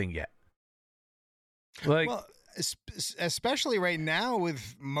done anything yet. Like, Well, especially right now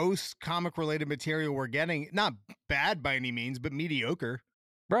with most comic-related material we're getting, not bad by any means, but mediocre.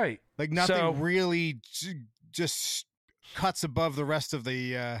 right. Like nothing So- really just cuts above the rest of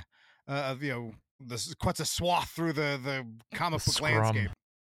the cuts a swath through the comic book Scrum. landscape.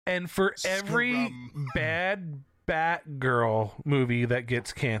 And for every Scrum. bad Batgirl movie that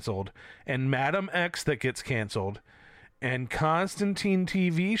gets canceled, and Madam X that gets canceled, and Constantine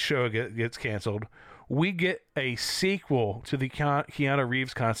TV show gets canceled, we get a sequel to the Keanu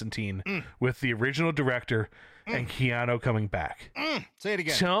Reeves Constantine with the original director and Keanu coming back. Say it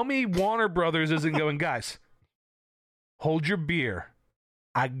again. Tell me Warner Brothers isn't going, guys, hold your beer.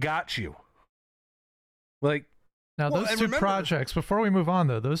 I got you. Like, Now, Well, those and two remember- projects, before we move on,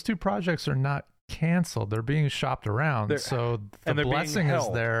 though, those two projects are not canceled. They're being shopped around. They're- So the and they're being blessing is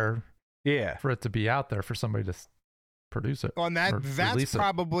held. there yeah. for it to be out there for somebody to produce it. On that, or that's release it.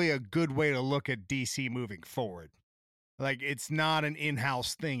 probably a good way to look at DC moving forward. Like, it's not an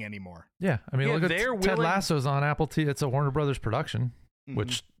in-house thing anymore. Yeah. I mean, Yeah, look at they're Ted willing- Lasso's on Apple TV. It's a Warner Brothers production,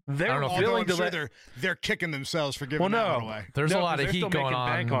 which They're I don't know if Although willing I'm to sure let... they're kicking themselves for giving Well, that no. one away. there's a No, lot 'cause of they're heat still going making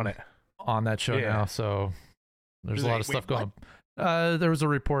bank on it. on that show Yeah. now. So there's Is a it- lot of stuff wait, going. There was a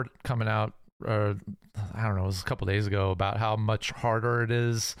report coming out. I don't know. It was a couple days ago about how much harder it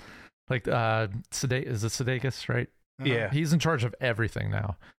is. Like is it Sudeikis, right? Yeah. He's in charge of everything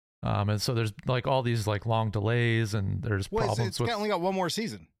now. And so there's like all these like long delays and there's Well, problems it's with only got one more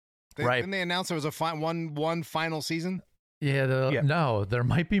season. Right. Didn't they announce there was a one final season? yeah. Yeah. No, there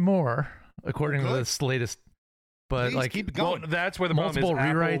might be more according to Good. this latest. But Please like keep it Well, going. that's where the problem multiple is.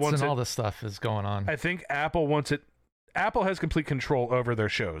 Apple rewrites wants and it- all this stuff is going on. I think Apple wants it. Apple has complete control over their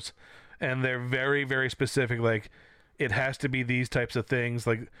shows, and they're very, very specific. Like, it has to be these types of things,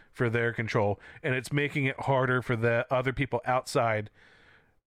 like for their control, and it's making it harder for the other people outside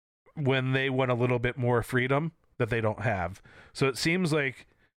when they want a little bit more freedom that they don't have. So it seems like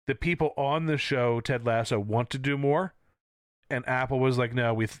the people on the show, Ted Lasso, want to do more, and Apple was like,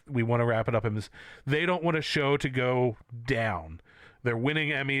 "No, we want to wrap it up." And they don't want a show to go down. They're winning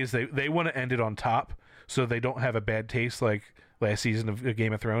Emmys. They want to end it on top, so they don't have a bad taste like last season of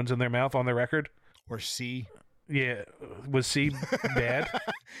Game of Thrones in their mouth on their record. Or C. Yeah, was C bad?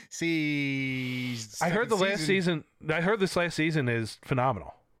 C. I heard the last season. I heard this last season is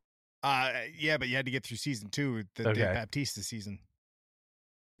phenomenal. Yeah, but you had to get through season 2 with the Okay. Dave Bautista season.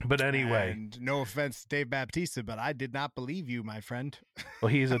 But anyway, And no offense to Dave Bautista, but I did not believe you, my friend. well,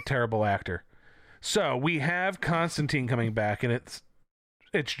 he's a terrible actor. So we have Constantine coming back, and it's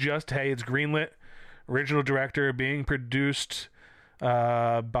just, hey, it's greenlit, original director, being produced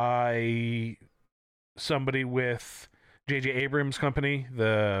by somebody with J.J. Abrams' company.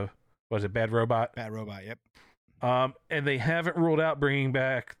 Was it Bad Robot? Bad Robot, yep. And they haven't ruled out bringing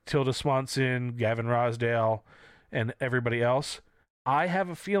back Tilda Swanson, Gavin Rossdale, and everybody else. I have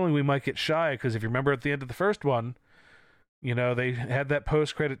a feeling we might get shy, because if you remember at the end of the first one, they had that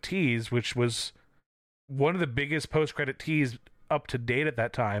post-credit tease, which was one of the biggest post-credit tease up to date at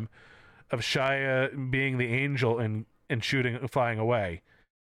that time, of Shia being the angel and flying away.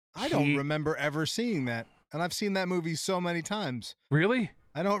 I don't remember ever seeing that. And I've seen that movie so many times. Really?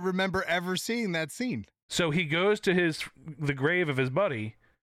 I don't remember ever seeing that scene. So he goes to the grave of his buddy,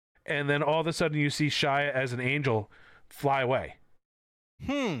 and then all of a sudden you see Shia as an angel fly away.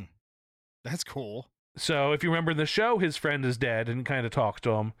 That's cool. So if you remember in the show, his friend is dead and kind of talks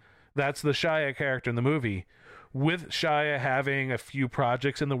to him. That's the Shia character in the movie. With Shia having a few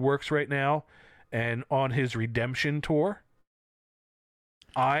projects in the works right now and on his redemption tour,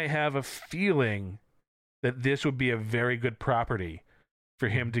 I have a feeling that this would be a very good property for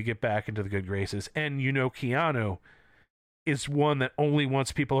him to get back into the good graces. And Keanu is one that only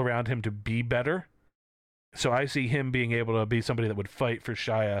wants people around him to be better. So I see him being able to be somebody that would fight for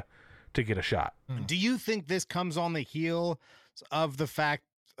Shia to get a shot. Do you think this comes on the heel of the fact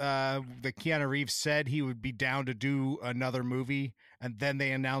that Keanu Reeves said he would be down to do another movie, and then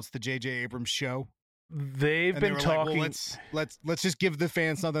they announced the J.J. Abrams show? They've And been they were talking. like, well, let's just give the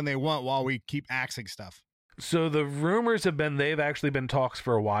fans something they want while we keep axing stuff. So the rumors have been they've actually been talks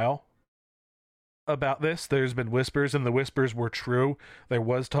for a while about this. There's been whispers, and the whispers were true. There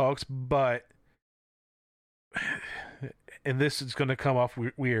was talks, but and this is going to come off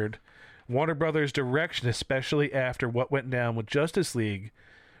weird. Warner Brothers' direction, especially after what went down with Justice League,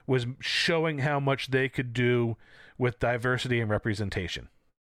 was showing how much they could do with diversity and representation.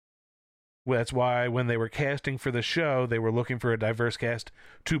 Well, that's why when they were casting for the show, they were looking for a diverse cast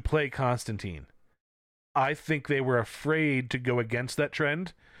to play Constantine. I think they were afraid to go against that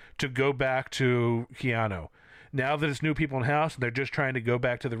trend, to go back to Keanu. Now that it's new people in house, they're just trying to go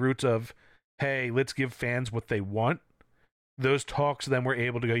back to the roots of, hey, let's give fans what they want. Those talks then were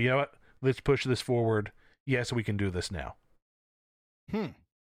able to go, you know what, let's push this forward. Yes, we can do this now.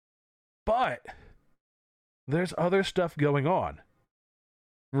 But there's other stuff going on.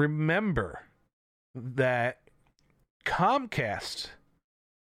 Remember that Comcast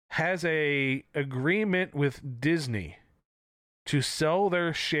has a agreement with Disney to sell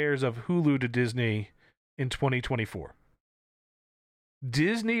their shares of Hulu to Disney in 2024.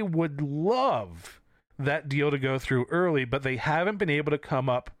 Disney would love that deal to go through early, but they haven't been able to come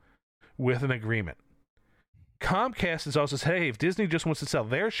up with an agreement. Comcast has also said, hey, if Disney just wants to sell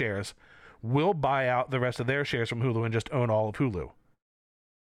their shares, we'll buy out the rest of their shares from Hulu and just own all of Hulu.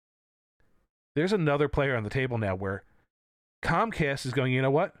 There's another player on the table now where Comcast is going, you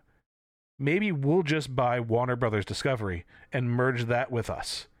know what? Maybe we'll just buy Warner Brothers Discovery and merge that with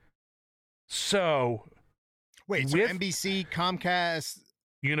us. So, wait, so NBC, Comcast,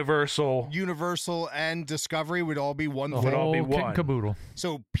 Universal, and Discovery would all be one thing? Would all be Whole kit and one. caboodle.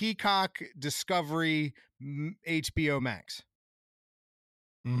 So Peacock, Discovery, HBO Max.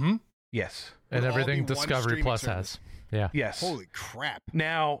 Mm-hmm. Yes. And Would all everything be one Discovery streaming Plus service. has. Yeah. Yes. Holy crap.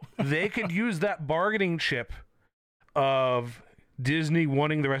 Now, they could use that bargaining chip of Disney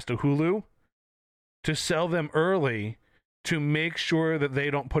wanting the rest of Hulu to sell them early to make sure that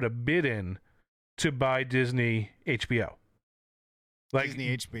they don't put a bid in to buy Disney HBO.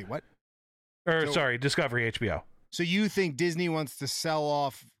 Disney HBO, what? Discovery HBO. So you think Disney wants to sell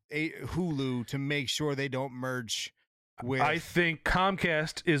off Hulu to make sure they don't merge with... I think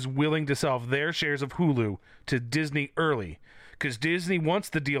Comcast is willing to sell their shares of Hulu to Disney early because Disney wants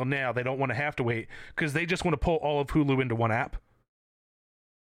the deal now. They don't want to have to wait because they just want to pull all of Hulu into one app.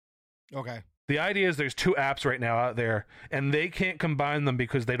 Okay. The idea is there's two apps right now out there, and they can't combine them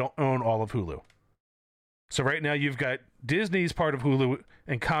because they don't own all of Hulu. So right now you've got Disney's part of Hulu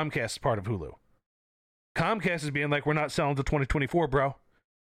and Comcast's part of Hulu. Comcast is being like, we're not selling to 2024, bro.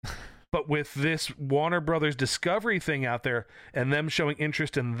 But with this Warner Brothers Discovery thing out there and them showing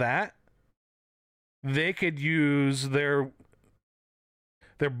interest in that, they could use their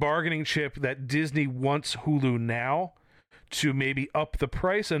bargaining chip that Disney wants Hulu now to maybe up the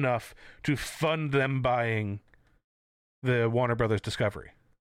price enough to fund them buying the Warner Brothers Discovery.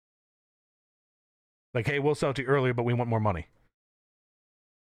 Like, hey, we'll sell to you earlier, but we want more money.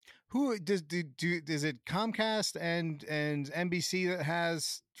 Who is it Comcast and NBC that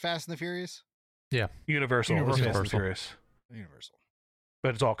has Fast and the Furious? Yeah. Universal. Universal. Fast and Furious. Universal.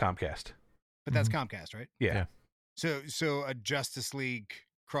 But it's all Comcast. But that's Comcast, right? Yeah. So a Justice League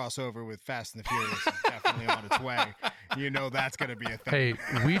crossover with Fast and the Furious is definitely on its way. You know that's going to be a thing.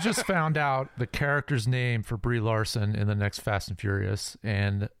 Hey, we just found out the character's name for Brie Larson in the next Fast and Furious,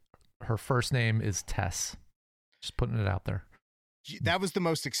 and her first name is Tess. Just putting it out there. That was the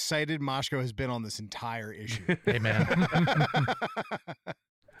most excited Moshko has been on this entire issue. Hey, man.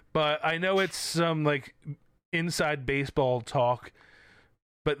 But I know it's some like inside baseball talk,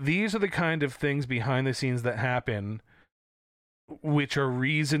 but these are the kind of things behind the scenes that happen, which are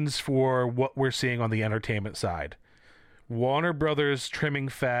reasons for what we're seeing on the entertainment side. Warner Brothers trimming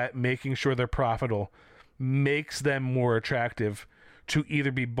fat, making sure they're profitable, makes them more attractive to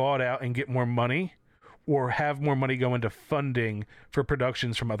either be bought out and get more money or have more money go into funding for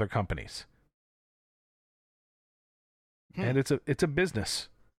productions from other companies. And it's a business.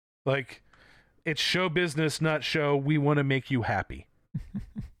 Like, it's show business, not show we want to make you happy.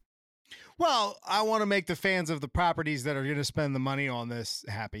 Well, I want to make the fans of the properties that are going to spend the money on this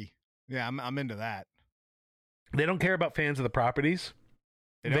happy. Yeah, I'm into that. They don't care about fans of the properties.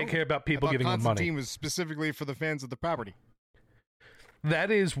 They care about people giving them money. Constantine was specifically for the fans of the property.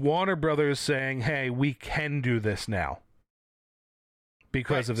 That is Warner Brothers saying, hey, we can do this now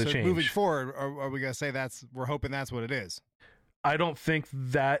because of the change. Moving forward, are we going to say we're hoping that's what it is? I don't think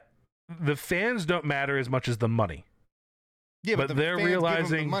that the fans don't matter as much as the money. Yeah, but they're fans give them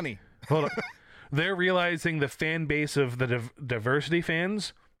realizing the money. Hold on. They're realizing the fan base of the diversity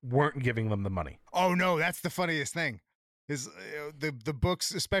fans weren't giving them the money. Oh no, that's the funniest thing. Is the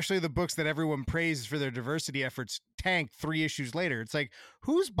books, especially the books that everyone praises for their diversity efforts, tanked 3 issues later. It's like,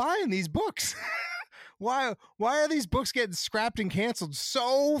 who's buying these books? Why are these books getting scrapped and canceled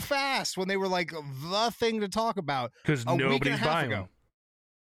so fast when they were like the thing to talk about? Because nobody's buying them.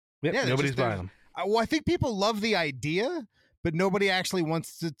 Yep, Yeah, nobody's buying them. Well, I think people love the idea, but nobody actually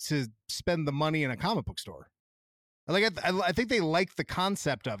wants to spend the money in a comic book store. Like I think they like the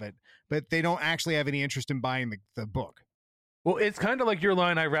concept of it, but they don't actually have any interest in buying the book. Well, it's kind of like your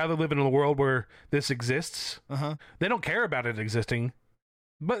line, I'd rather live in a world where this exists. Uh-huh. They don't care about it existing.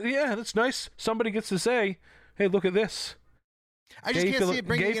 But yeah, that's nice. Somebody gets to say, hey, look at this. I just can't see it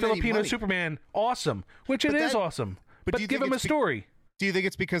bringing gay in any Filipino money. Superman, awesome. Which it But is that- awesome. but But do you give think him a it's story. Do you think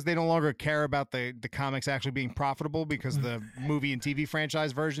it's because they no longer care about the comics actually being profitable because the movie and TV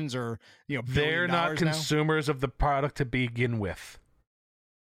franchise versions are, they're not consumers of the product to begin with.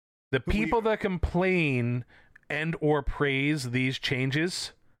 The people that complain and or praise these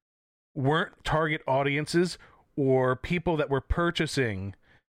changes weren't target audiences or people that were purchasing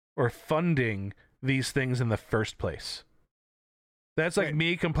or funding these things in the first place. That's like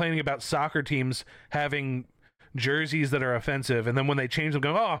me complaining about soccer teams having jerseys that are offensive, and then when they change them,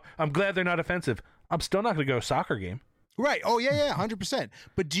 going, "Oh, I'm glad they're not offensive." I'm still not going to go to a soccer game. Right. Oh, yeah, 100%.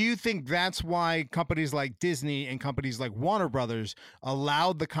 But do you think that's why companies like Disney and companies like Warner Brothers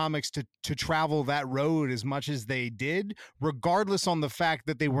allowed the comics to travel that road as much as they did, regardless on the fact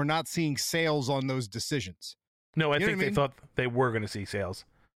that they were not seeing sales on those decisions? No, I think they thought they were going to see sales.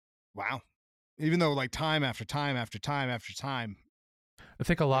 Wow. Even though like time after time after time after time. I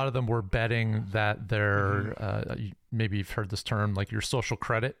think a lot of them were betting that their, maybe you've heard this term, like your social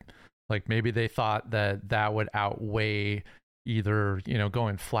credit. Like maybe they thought that would outweigh either,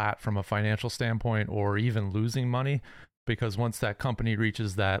 going flat from a financial standpoint or even losing money. Because once that company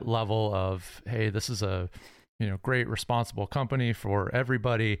reaches that level of, hey, this is a, great responsible company for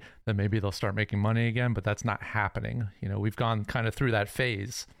everybody, then maybe they'll start making money again. But that's not happening. We've gone kind of through that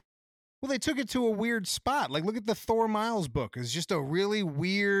phase. Well, they took it to a weird spot. Like, look at the Thor Miles book. It's just a really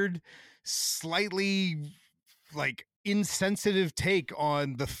weird, slightly like insensitive take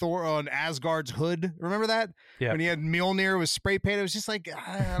on the Thor on Asgard's hood. Remember that? Yeah. When he had Mjolnir was spray painted, it was just like,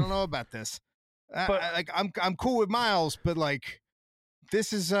 I don't know about this. But I'm cool with Miles, but like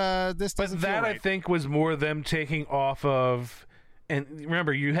this is this doesn't. But that feel right. I think was more them taking off of, and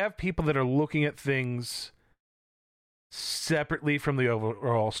remember, you have people that are looking at things separately from the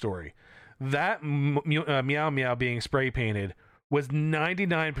overall story. That Meow Meow being spray painted was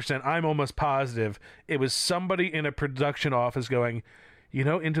 99%. I'm almost positive it was somebody in a production office going,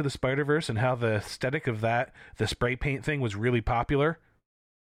 Into the Spider-Verse and how the aesthetic of that, the spray paint thing was really popular.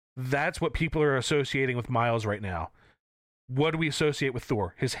 That's what people are associating with Miles right now. What do we associate with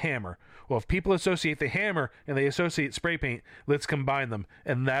Thor? His hammer. Well, if people associate the hammer and they associate spray paint, let's combine them,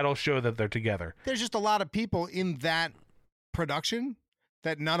 and that'll show that they're together. There's just a lot of people in that production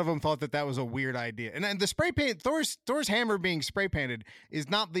that none of them thought that was a weird idea. And the spray paint, Thor's hammer being spray painted is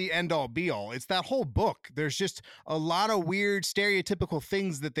not the end all be all. It's that whole book. There's just a lot of weird stereotypical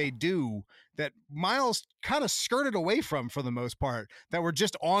things that they do that Miles kind of skirted away from for the most part, that were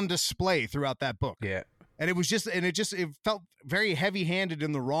just on display throughout that book. Yeah. And it felt very heavy handed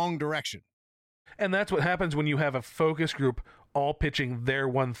in the wrong direction. And that's what happens when you have a focus group all pitching their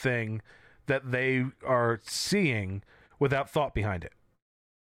one thing that they are seeing without thought behind it.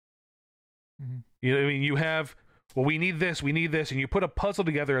 Mm-hmm. You have, we need this, and you put a puzzle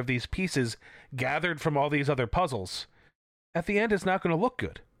together of these pieces gathered from all these other puzzles. At the end, it's not going to look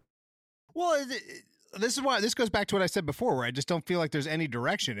good. Well, this is why this goes back to what I said before, where I just don't feel like there's any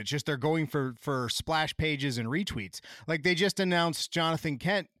direction. It's just they're going for splash pages and retweets. Like they just announced Jonathan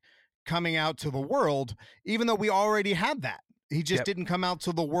Kent coming out to the world, even though we already had that. He just didn't come out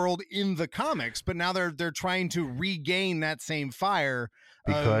to the world in the comics, but now they're trying to regain that same fire.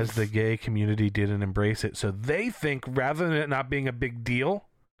 Because the gay community didn't embrace it. So they think rather than it not being a big deal,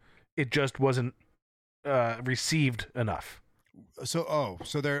 it just wasn't received enough. So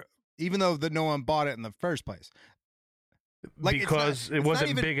they're, even though no one bought it in the first place. Like because it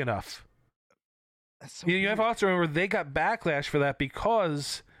wasn't big enough. So you have to also remember they got backlash for that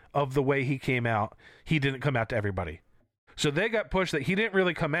because of the way he came out. He didn't come out to everybody. So they got pushed that he didn't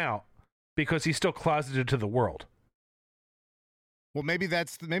really come out because he's still closeted to the world. Well, maybe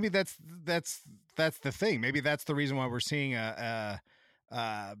that's the thing. Maybe that's the reason why we're seeing a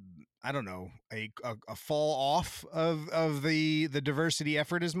fall off of the diversity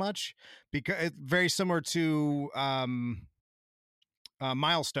effort as much, because it's very similar to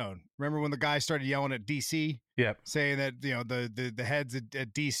Milestone. Remember when the guy started yelling at DC? Yeah, saying that the heads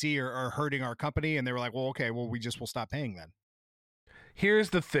at DC are hurting our company, and they were like, well, okay, well we'll stop paying then. Here's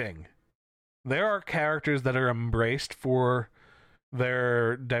the thing: there are characters that are embraced for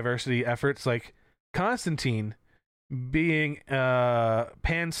their diversity efforts, like Constantine being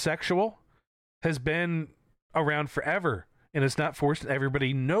pansexual has been around forever, and it's not forced.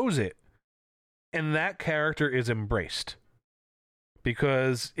 Everybody knows it, and that character is embraced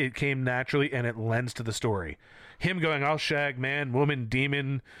because it came naturally and it lends to the story. Him going, I'll shag man, woman,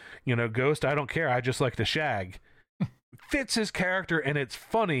 demon, ghost, I don't care, I just like to shag, fits his character, and it's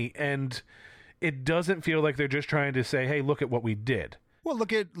funny, and it doesn't feel like they're just trying to say, hey, look at what we did. Well,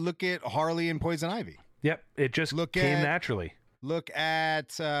 look at Harley and Poison Ivy. Yep, it just came naturally. Look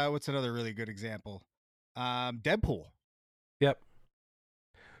at what's another really good example? Deadpool. Yep.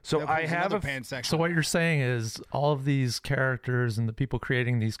 So That I pulls have another a pan section. So what you're saying is all of these characters and the people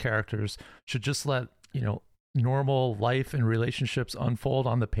creating these characters should just let, normal life and relationships unfold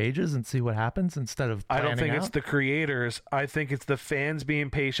on the pages and see what happens instead of I planning don't think out? it's the creators. I think it's the fans being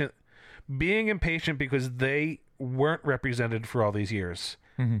impatient because they weren't represented for all these years.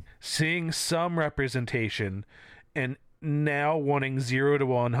 Mm-hmm. Seeing some representation and now wanting 0 to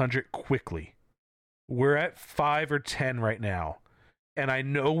 100 quickly. We're at 5 or 10 right now, and I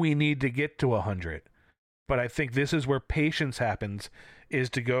know we need to get to 100, but I think this is where patience happens, is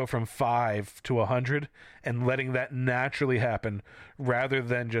to go from 5 to 100 and letting that naturally happen rather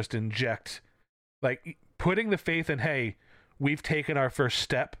than just inject, like putting the faith in, hey, we've taken our first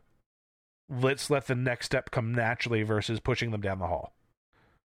step, let's let the next step come naturally versus pushing them down the hall.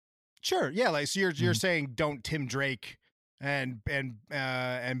 Sure, yeah. Like, so you're saying don't Tim Drake and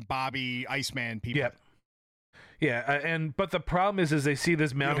Bobby Iceman people. Yep. Yeah, but the problem is they see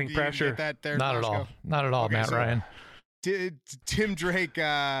this mounting You pressure. get that there, Not at all. Roscoe? Not at all, Okay, Matt so- Ryan. Tim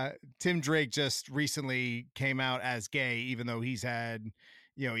Drake just recently came out as gay, even though he's had,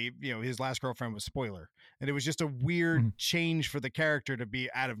 his last girlfriend was spoiler, and it was just a weird change for the character to be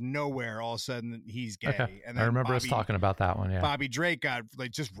out of nowhere. All of a sudden, he's gay. Okay. And I remember us talking about that one. Yeah. Bobby Drake got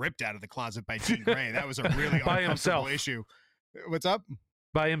just ripped out of the closet by Jean Grey. That was a really By uncomfortable himself. issue. What's up?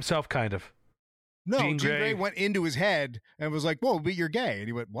 By himself, kind of. No, Jean Jean Grey Grey went into his head and was like, "Whoa, but you're gay," and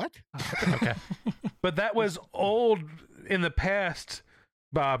he went, "What?" Okay. But that was old in the past,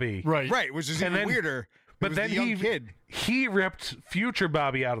 Bobby. Right. Which is And even then- weirder. but It was then the young kid. he ripped future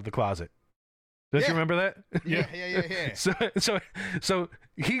Bobby out of the closet. Don't Yeah. you remember that? Yeah. So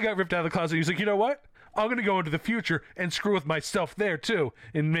he got ripped out of the closet. He's like, you know what? I'm going to go into the future and screw with myself there too,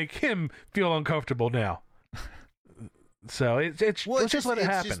 and make him feel uncomfortable now. So let's just let it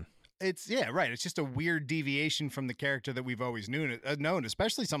happen. It's just a weird deviation from the character that we've always known,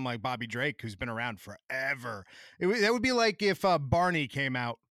 especially something like Bobby Drake, who's been around forever. That would be like if Barney came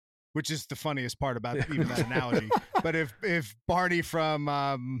out, which is the funniest part about even that analogy. But if Barney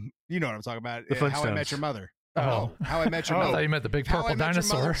from, you know what I'm talking about, The How I Met Flintstones. Your Mother. Oh. How I Met Your I Mother. thought you meant the big How purple I Met Your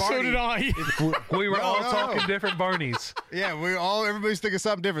Mother, dinosaur. Barney. So did I. We were No, all no, talking no. different Barneys. Yeah, everybody's thinking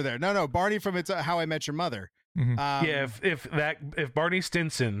something different there. No, Barney from It's How I Met Your Mother. Mhm. Yeah, if Barney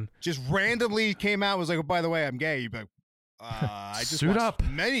Stinson, Just randomly came out and was like, "Oh, by the way, I'm gay." You'd be like, I just Suit watched up.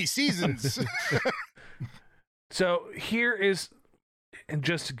 many seasons. so here is, and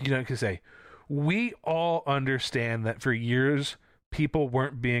just to say, we all understand that for years people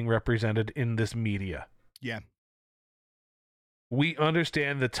weren't being represented in this media. Yeah. We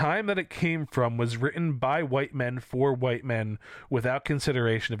understand the time that it came from was written by white men for white men without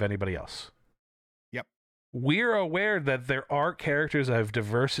consideration of anybody else. Yep. We're aware that there are characters of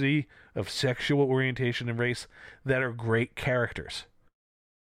diversity, of sexual orientation and race that are great characters.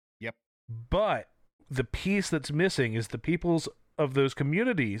 Yep. But the piece that's missing is the peoples of those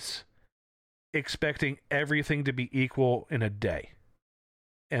communities expecting everything to be equal in a day.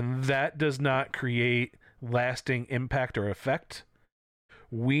 And that does not create lasting impact or effect.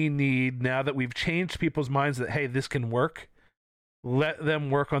 We need, now that we've changed people's minds that, hey, this can work, let them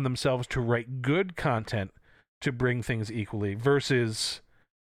work on themselves to write good content to bring things equally versus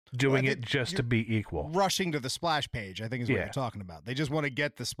doing Well, I it think just to be equal. Rushing to the splash page, I think is what Yeah. you're talking about. They just want to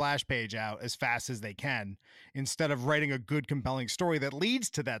get the splash page out as fast as they can instead of writing a good, compelling story that leads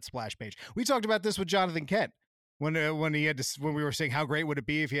to that splash page. We talked about this with Jonathan Kent when we were saying how great would it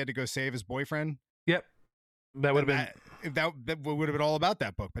be if he had to go save his boyfriend. Yep. That would have been That would have been all about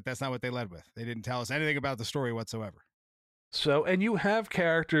that book, but that's not what they led with. They didn't tell us anything about the story whatsoever. so. And you have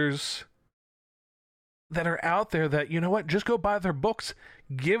characters that are out there that, you know what, just go buy their books,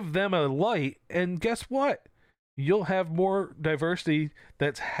 give them a light, and guess what? You'll have more diversity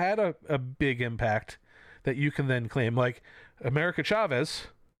that's had a big impact that you can then claim. Like America Chavez,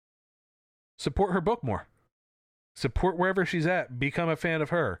 support her book more. Support wherever she's at. Become a fan of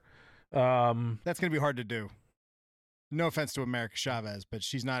her. That's going to be hard to do. No offense to America Chavez, but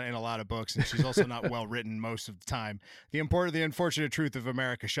she's not in a lot of books, and she's also not well written most of the time. The unfortunate truth of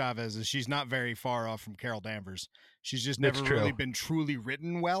America Chavez is she's not very far off from Carol Danvers. She's just That's never true. really been truly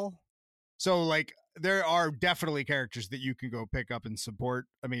written well. So, like, there are definitely characters that you can go pick up and support.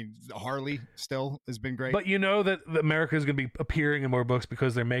 I mean, Harley still has been great. But you know that America is going to be appearing in more books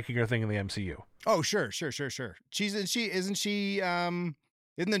because they're making her thing in the MCU. oh, sure. She's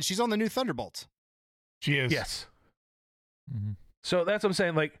on the new Thunderbolts. She is. Yes. Mhm. So that's what I'm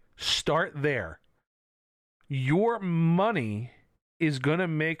saying. Like, start there. Your money is going to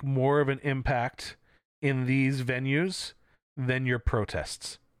make more of an impact in these venues than your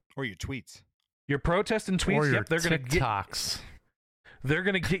protests. Or your tweets. Your protests and Or tweets, your yep, they're going to get. TikToks. They're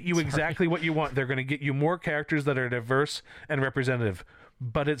going to get you exactly what you want. They're going to get you more characters that are diverse and representative,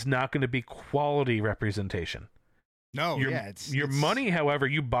 but it's not going to be quality representation. No, Your money, however,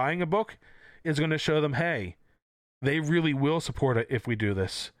 you buying a book is going to show them, hey, they really will support it if we do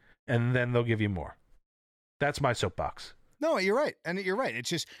this, and then they'll give you more. That's my soapbox. No, you're right, and you're right. It's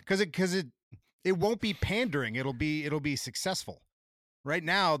just because it won't be pandering. It'll be successful. Right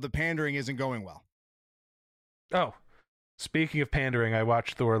now, the pandering isn't going well. Oh, speaking of pandering, I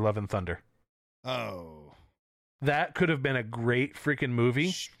watched Thor: Love and Thunder. Oh, that could have been a great freaking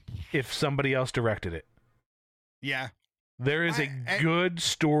movie if somebody else directed it. Yeah, there is a good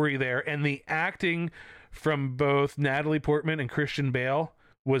story there, and the acting from both Natalie Portman and Christian Bale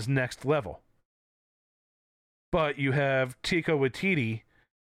was next level. But you have Taika Waititi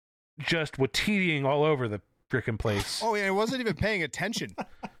just Waititiing all over the freaking place. Oh, yeah, he wasn't even paying attention.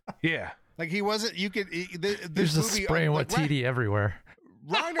 Yeah. Like, he wasn't, you could, there's just spraying Waititi everywhere.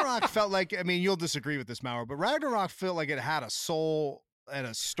 Ragnarok felt like, I mean, you'll disagree with this, Maurer, but Ragnarok felt like it had a soul and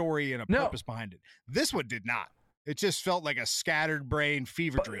a story and a purpose behind it. This one did not. It just felt like a scattered brain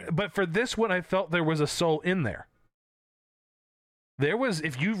fever dream. But for this one, I felt there was a soul in there. There was,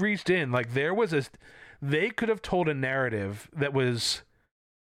 if you reached in, like they could have told a narrative that was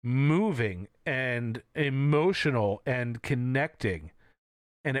moving and emotional and connecting,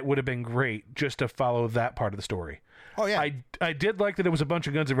 and it would have been great just to follow that part of the story. Oh, yeah. I did like that it was a bunch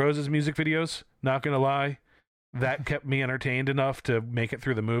of Guns N' Roses music videos, not going to lie. That kept me entertained enough to make it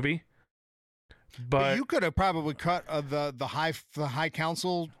through the movie. But you could have probably cut the high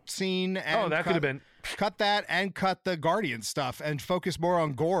council scene. And could have been cut that and cut the Guardian stuff and focus more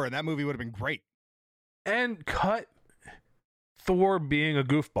on gore, and that movie would have been great. And cut Thor being a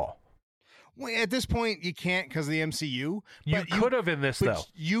goofball. Well, at this point, you can't because of the MCU. You could have in this, though.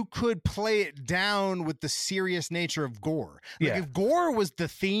 You could play it down with the serious nature of gore. Like, if gore was the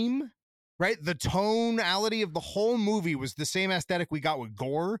theme, right? The tonality of the whole movie was the same aesthetic we got with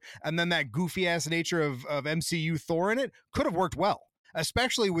gore, and then that goofy-ass nature of MCU Thor in it could have worked well,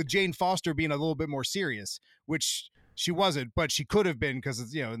 especially with Jane Foster being a little bit more serious, which she wasn't, but she could have been because,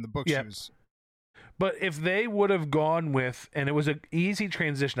 in the book she was... But if they would have gone with, and it was an easy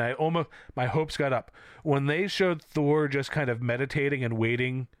transition, my hopes got up. When they showed Thor just kind of meditating and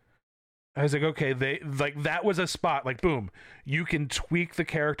waiting, I was like, okay, that was a spot, like, boom, you can tweak the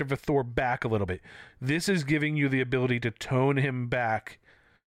character of Thor back a little bit. This is giving you the ability to tone him back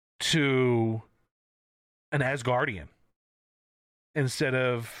to an Asgardian instead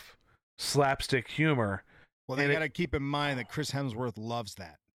of slapstick humor. Well, they got to keep in mind that Chris Hemsworth loves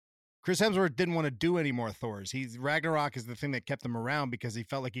that. Chris Hemsworth didn't want to do any more Thors. Ragnarok is the thing that kept him around because he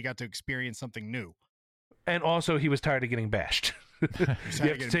felt like he got to experience something new. And also, he was tired of getting bashed. You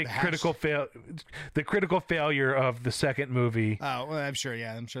have to take the critical failure of the second movie. Oh, well, I'm sure.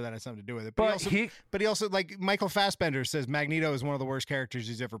 Yeah, I'm sure that has something to do with it. But he also, like Michael Fassbender says, Magneto is one of the worst characters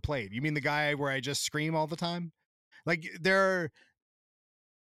he's ever played. You mean the guy where I just scream all the time? Like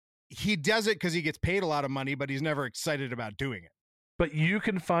he does it because he gets paid a lot of money, but he's never excited about doing it. But you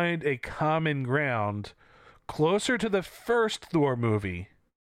can find a common ground closer to the first Thor movie.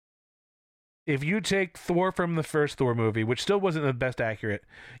 If you take Thor from the first Thor movie, which still wasn't the best accurate,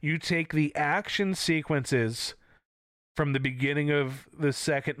 you take the action sequences from the beginning of the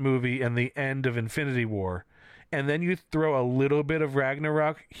second movie and the end of Infinity War, and then you throw a little bit of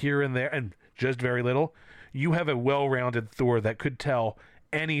Ragnarok here and there, and just very little, you have a well-rounded Thor that could tell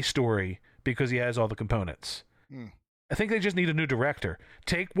any story because he has all the components. I think they just need a new director.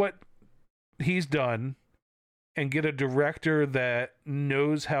 Take what he's done and get a director that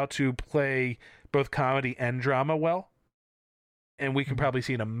knows how to play both comedy and drama well, and we can probably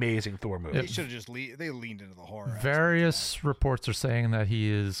see an amazing Thor movie. They should have just they leaned into the horror. Various reports are saying that he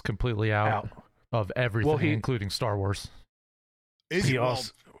is completely out of everything, including Star Wars.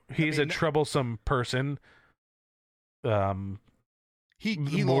 He's a troublesome person.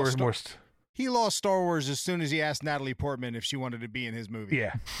 He lost Star Wars as soon as he asked Natalie Portman if she wanted to be in his movie.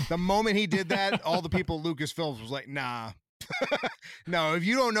 Yeah. The moment he did that, all the people at Lucasfilms was like, nah. No, if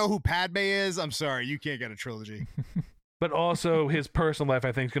you don't know who Padme is, I'm sorry, you can't get a trilogy. But also his personal life,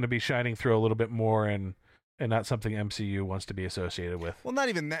 I think, is going to be shining through a little bit more and not something MCU wants to be associated with. Well, not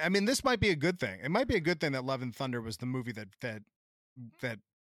even that. I mean, this might be a good thing. It might be a good thing that Love and Thunder was the movie that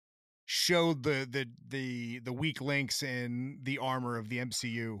showed the weak links in the armor of the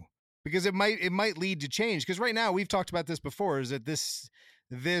MCU. Because it might lead to change. Because right now, we've talked about this before, is that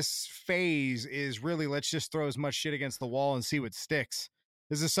this phase is really, let's just throw as much shit against the wall and see what sticks.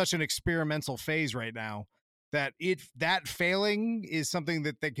 This is such an experimental phase right now that that failing is something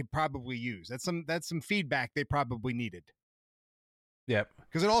that they could probably use. That's some feedback they probably needed. Yep.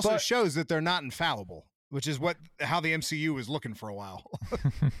 Because it also But- shows that they're not infallible, which is how the MCU was looking for a while.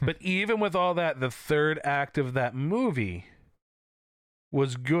 But even with all that, the third act of that movie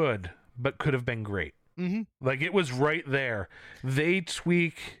was good, but could have been great. Mm-hmm. Like, it was right there. They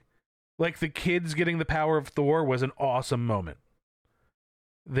tweak, like, the kids getting the power of Thor was an awesome moment.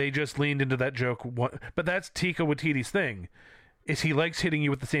 They just leaned into that joke. But that's Taika Waititi's thing, is he likes hitting you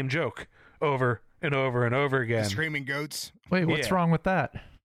with the same joke over and over and over again. The screaming goats. Wait, what's Yeah. wrong with that?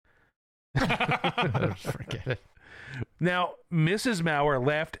 Forget it. Now, Mrs. Mauer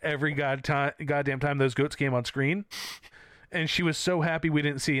laughed every goddamn time those goats came on screen. And she was so happy we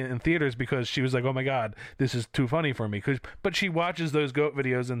didn't see it in theaters because she was like, "Oh my god, this is too funny for me." But she watches those goat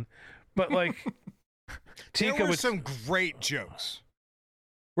videos but like, There Taika were was some great jokes.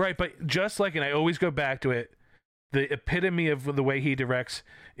 right. But just like, and I always go back to it. The epitome of the way he directs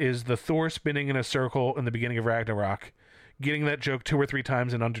is the Thor spinning in a circle in the beginning of Ragnarok, getting that joke 2 or 3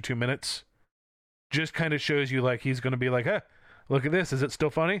 times in under 2 minutes. Just kind of shows you like he's going to be like, "Huh, look at this. Is it still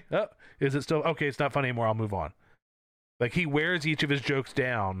funny? Oh, is it still okay? It's not funny anymore. I'll move on." Like, he wears each of his jokes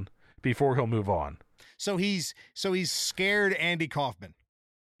down before he'll move on. So he's scared Andy Kaufman.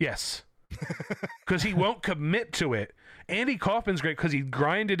 Yes. Because he won't commit to it. Andy Kaufman's great because he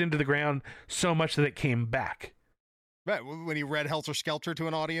grinded into the ground so much that it came back. Right, when he read Helter Skelter to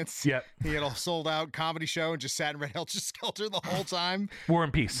an audience. Yep. He had a sold-out comedy show and just sat and read Helter Skelter the whole time. War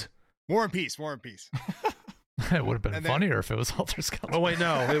and Peace. War and Peace, War and Peace. It would have been And then- funnier if it was Helter Skelter. Oh, wait,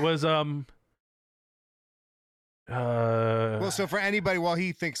 no. It was, Well, so for anybody, while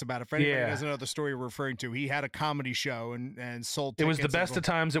he thinks about it, for anybody Yeah. who doesn't know the story we're referring to, he had a comedy show and sold it tickets. was the best of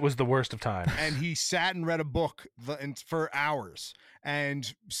times. It was the worst of times. And he sat and read a book for hours.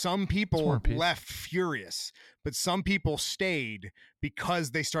 And some War people and Peace. left furious, but some people stayed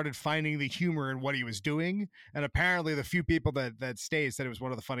because they started finding the humor in what he was doing. And apparently the few people that stayed said it was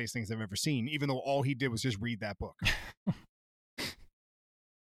one of the funniest things they've ever seen, even though all he did was just read that book.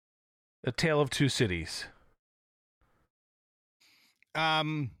 A Tale of Two Cities. All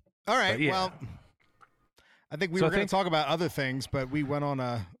right. But yeah. Well, I think we So were I going think- to talk about other things, but we went on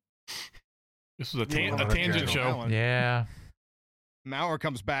This was a Yeah, well, tangent that show. one. Yeah. Mauer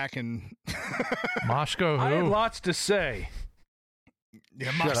comes back and Moshko I had who? lots to say.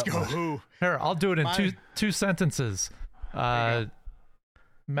 yeah, Shut up, Moscow Moshe. who? Here, I'll do it in Mine- two sentences. Madam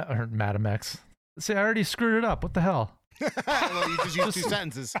X. See, I already screwed it up. What the hell? Well, you just used 2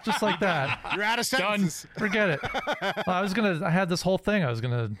 sentences. Just like that. You're out of sentences. Forget it. I had this whole thing. I was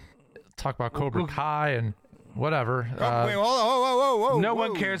gonna talk about Cobra Kai and whatever. Wait, whoa. No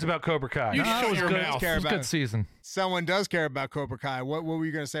one cares about Cobra Kai. You No, shut it was your good. mouth. It was a about good it. season. Someone does care about Cobra Kai. What were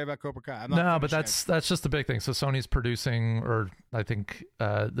you going to say about Cobra Kai? I'm not No, but finished that's just the big thing. So Sony's producing, or I think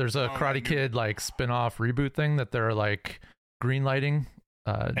there's a Oh, Karate right. Kid like spin-off reboot thing that they're like green lighting.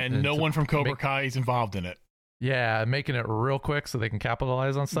 And no to one from Cobra make- Kai is involved in it. Yeah, making it real quick so they can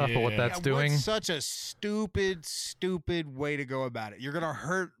capitalize on stuff. But what Yeah. that's Yeah, doing, what's such a stupid way to go about it. You're going to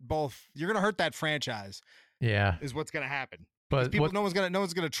hurt both. You're going to hurt that franchise. yeah. Is what's going to happen. 'Cause But people, what, no one's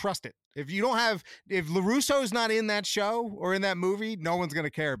gonna trust it. If LaRusso's not in that show or in that movie, no one's gonna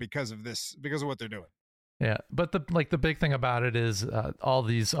care because of what they're doing. yeah, but the big thing about it is all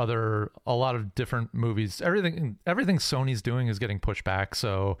these a lot of different movies. Everything Sony's doing is getting pushed back.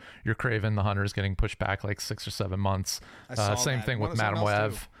 So your Kraven the Hunter is getting pushed back like 6 or 7 months. I saw Same that. thing One with of Madam something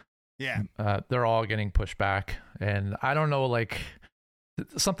else, Web. too. Yeah, They're all getting pushed back, and I don't know. Like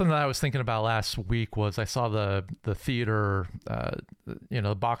something that I was thinking about last week was I saw the theater,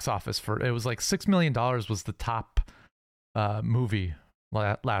 the box office for it was like $6 million was the top movie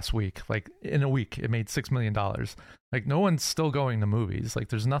last week. Like in a week, it made $6 million. Like no one's still going to movies. Like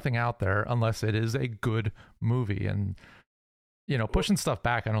there's nothing out there unless it is a good movie, and pushing stuff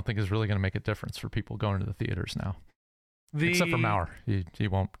back I don't think is really going to make a difference for people going to the theaters now. Except for Mauer, he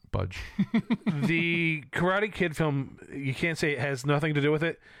won't budge. The Karate Kid film, you can't say it has nothing to do with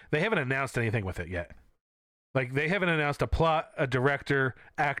it. They haven't announced anything with it yet. Like, they haven't announced a plot, a director,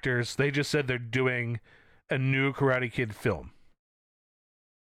 actors. They just said they're doing a new Karate Kid film.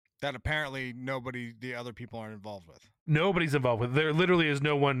 that apparently the other people aren't involved with. Nobody's involved with it. There literally is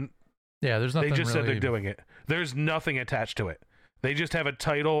no one. Yeah, there's nothing. They just said really- they're doing it. There's nothing attached to it. They just have a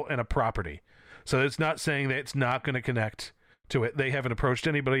title and a property. So it's not saying that it's not going to connect to it. They haven't approached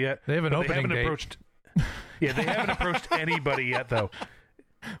anybody yet. They have an but opening haven't date. approached. Yeah, they haven't approached anybody yet, though.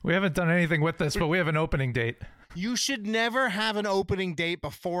 We haven't done anything with this, but we have an opening date. You should never have an opening date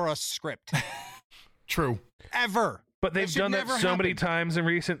before a script, True. ever. But they've should done that never so many happen. times in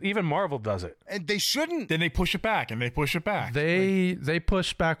recent. Even Marvel does it. And they shouldn't. Then they push it back, and they push it back. They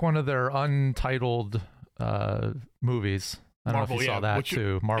pushed back one of their untitled movies I don't know if you saw that which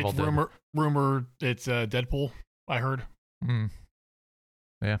too. Marvel it's did. rumor it's Deadpool, I heard.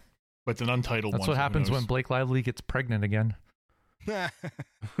 Yeah. But it's an untitled That's one. what so who happens when knows? Blake Lively gets pregnant again.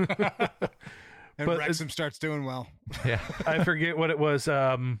 And But Wrexham starts doing well. Yeah. I forget what it was.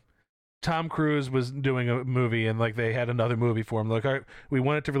 Tom Cruise was doing a movie, and like they had another movie for him. Like, all right, we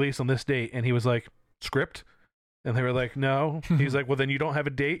want it to release on this date, and he was like, script, and they were like, no. He's like, well, then you don't have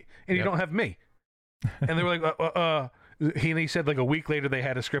a date, and you Yep. don't have me. And they were like, he said like a week later they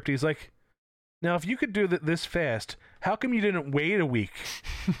had a script. He's like, now if you could do that this fast, how come you didn't wait a week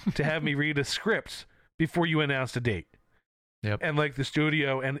to have me read a script before you announced a date? Yep. And like the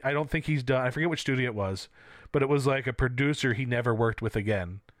studio, and I don't think he's done. I forget which studio it was, but it was like a producer he never worked with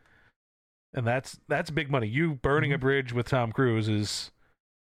again. And that's big money. You burning a bridge with Tom Cruise is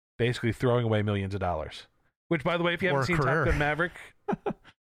basically throwing away millions of dollars. Which, by the way, if you Or haven't a seen career. Top Gun Maverick,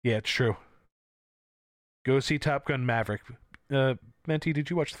 yeah, it's true. Go see Top Gun Maverick. Menti, did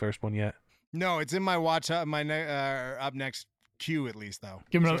you watch the first one yet? No, it's in my watch up up next queue at least though.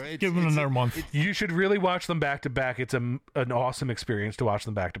 Give him, So it's- give him it's- another month. You should really watch them back to back. It's an awesome experience to watch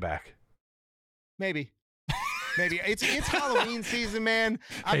them back to back. Maybe. Maybe it's Halloween season, man.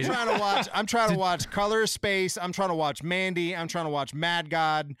 I'm Hey, trying to watch Color of Space. I'm trying to watch Mandy. I'm trying to watch Mad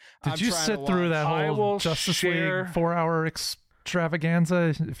God. I'm Did you trying sit to through watch- that I whole will Justice share- League 4-hour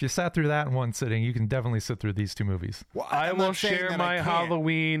extravaganza? If you sat through that in one sitting, you can definitely sit through these two movies. Well, I I'm will not saying share that my I can't.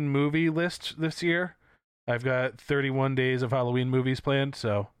 Halloween movie list this year. I've got 31 days of Halloween movies planned,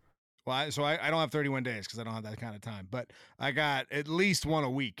 so Well, I don't have 31 days because I don't have that kind of time. But I got at least one a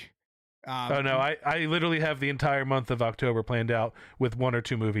week. oh no, I literally have the entire month of October planned out with 1 or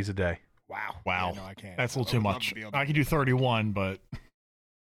 2 movies a day. Wow. Wow. Yeah, no, I can't. That's a I little too would love much. to be able to I can do 31, but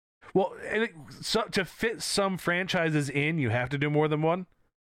Well, and to fit some franchises in, you have to do more than one,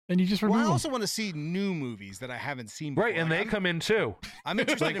 then you just Well, remove I them. also want to see new movies that I haven't seen before. right? And Like, they come in too. I'm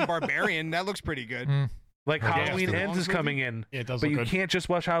interested in Barbarian. That looks pretty good. Like Yeah, Halloween it's a Ends long is coming in, Yeah, it does but look you good. can't just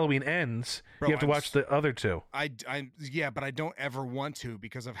watch Halloween Ends. Bro, you have to I'm watch the other two. Yeah, but I don't ever want to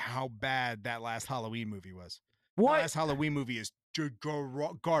because of how bad that last Halloween movie was. The What? last Halloween movie is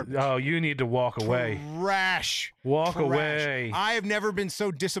garbage. Oh, you need to walk away. Trash. Walk Trash. away. I have never been so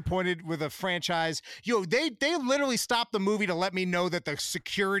disappointed with a franchise. Yo, they literally stopped the movie to let me know that the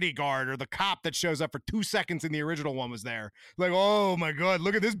security guard or the cop that shows up for 2 seconds in the original one was there. Like, oh my god,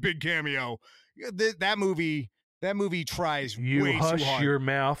 look at this big cameo. That movie tries You way too hush hard. your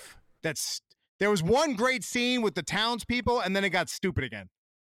mouth. There was one great scene with the townspeople, and then it got stupid again.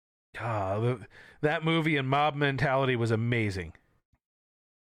 That movie and Mob Mentality was amazing.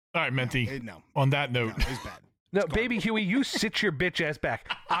 All right, Menti. No, On that no, note, it was bad. No, baby Huey, you sit your bitch ass back.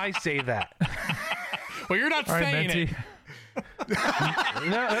 I say that. well, you're not All right, saying Menti. it.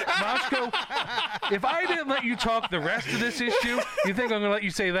 No, Moshko, if I didn't let you talk the rest of this issue, you think I'm going to let you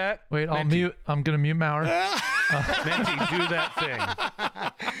say that? Wait, I'll Menti, mute. I'm going to mute Maurer. Menti, do that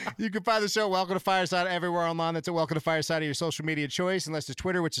thing. You can find the show Welcome to Fireside everywhere online. That's at Welcome to Fireside of your social media choice, unless it's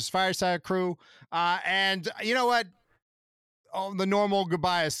Twitter, which is Fireside Crew. And you know what? Oh, the normal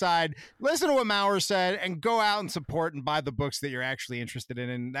goodbye aside, listen to what Maurer said and go out and support and buy the books that you're actually interested in,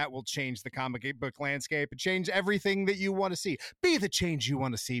 and that will change the comic book landscape and change everything that you want to see. Be the change you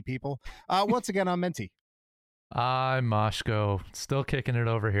want to see, people. Once again, I'm Menti. I'm Moshko, still kicking it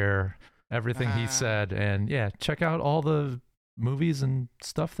over here. Everything he said. And yeah, check out all the movies and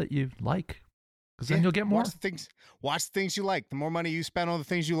stuff that you like, because then you'll get more. Watch the things you like. The more money you spend on the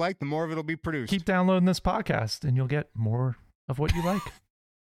things you like, the more of it'll be produced. Keep downloading this podcast and you'll get more of what you like.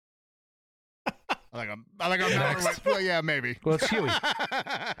 I like a well, yeah, maybe. Well, it's Huey.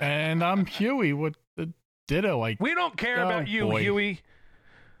 And I'm Huey with the ditto. We don't care about you, boy. Huey.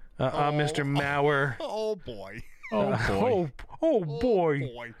 Mr. Maurer. Oh boy. Oh, boy. Oh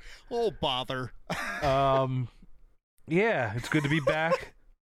boy. Oh bother. Yeah, it's good to be back.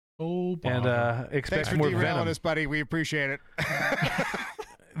 Oh, And bother. Thanks expect for more derailing Venom. us, buddy. We appreciate it.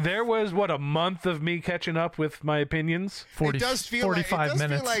 There was a month of me catching up with my opinions. 45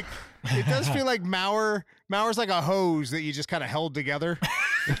 minutes. It does feel like Mauer's like a hose that you just kind of held together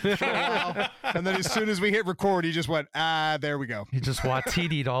for a while, and then as soon as we hit record, he just went, there we go. You just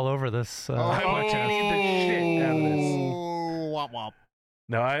Watiti'd all over this I podcast. need the shit out of this. Oh, wop wop.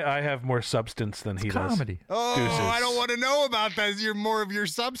 No, I have more substance than he It's does. comedy. Oh, Deuces. I don't want to know about that. You're more of your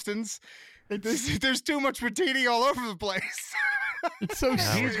substance. There's too much Matini all over the place. It's so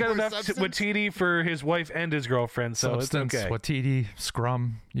He's got enough Watiti for his wife and his girlfriend, so Substance, it's okay. Watiti,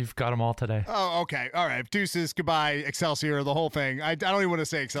 Scrum. You've got them all today. Oh, okay. All right. Deuces, goodbye, Excelsior, the whole thing. I don't even want to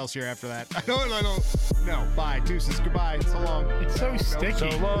say Excelsior after that. I don't. No, bye. Deuces, goodbye. So long. It's so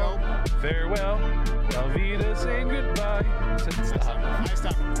sticky. So long, farewell, Alvida, saying goodbye. Stop. I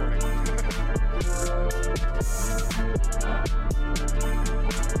stopped recording.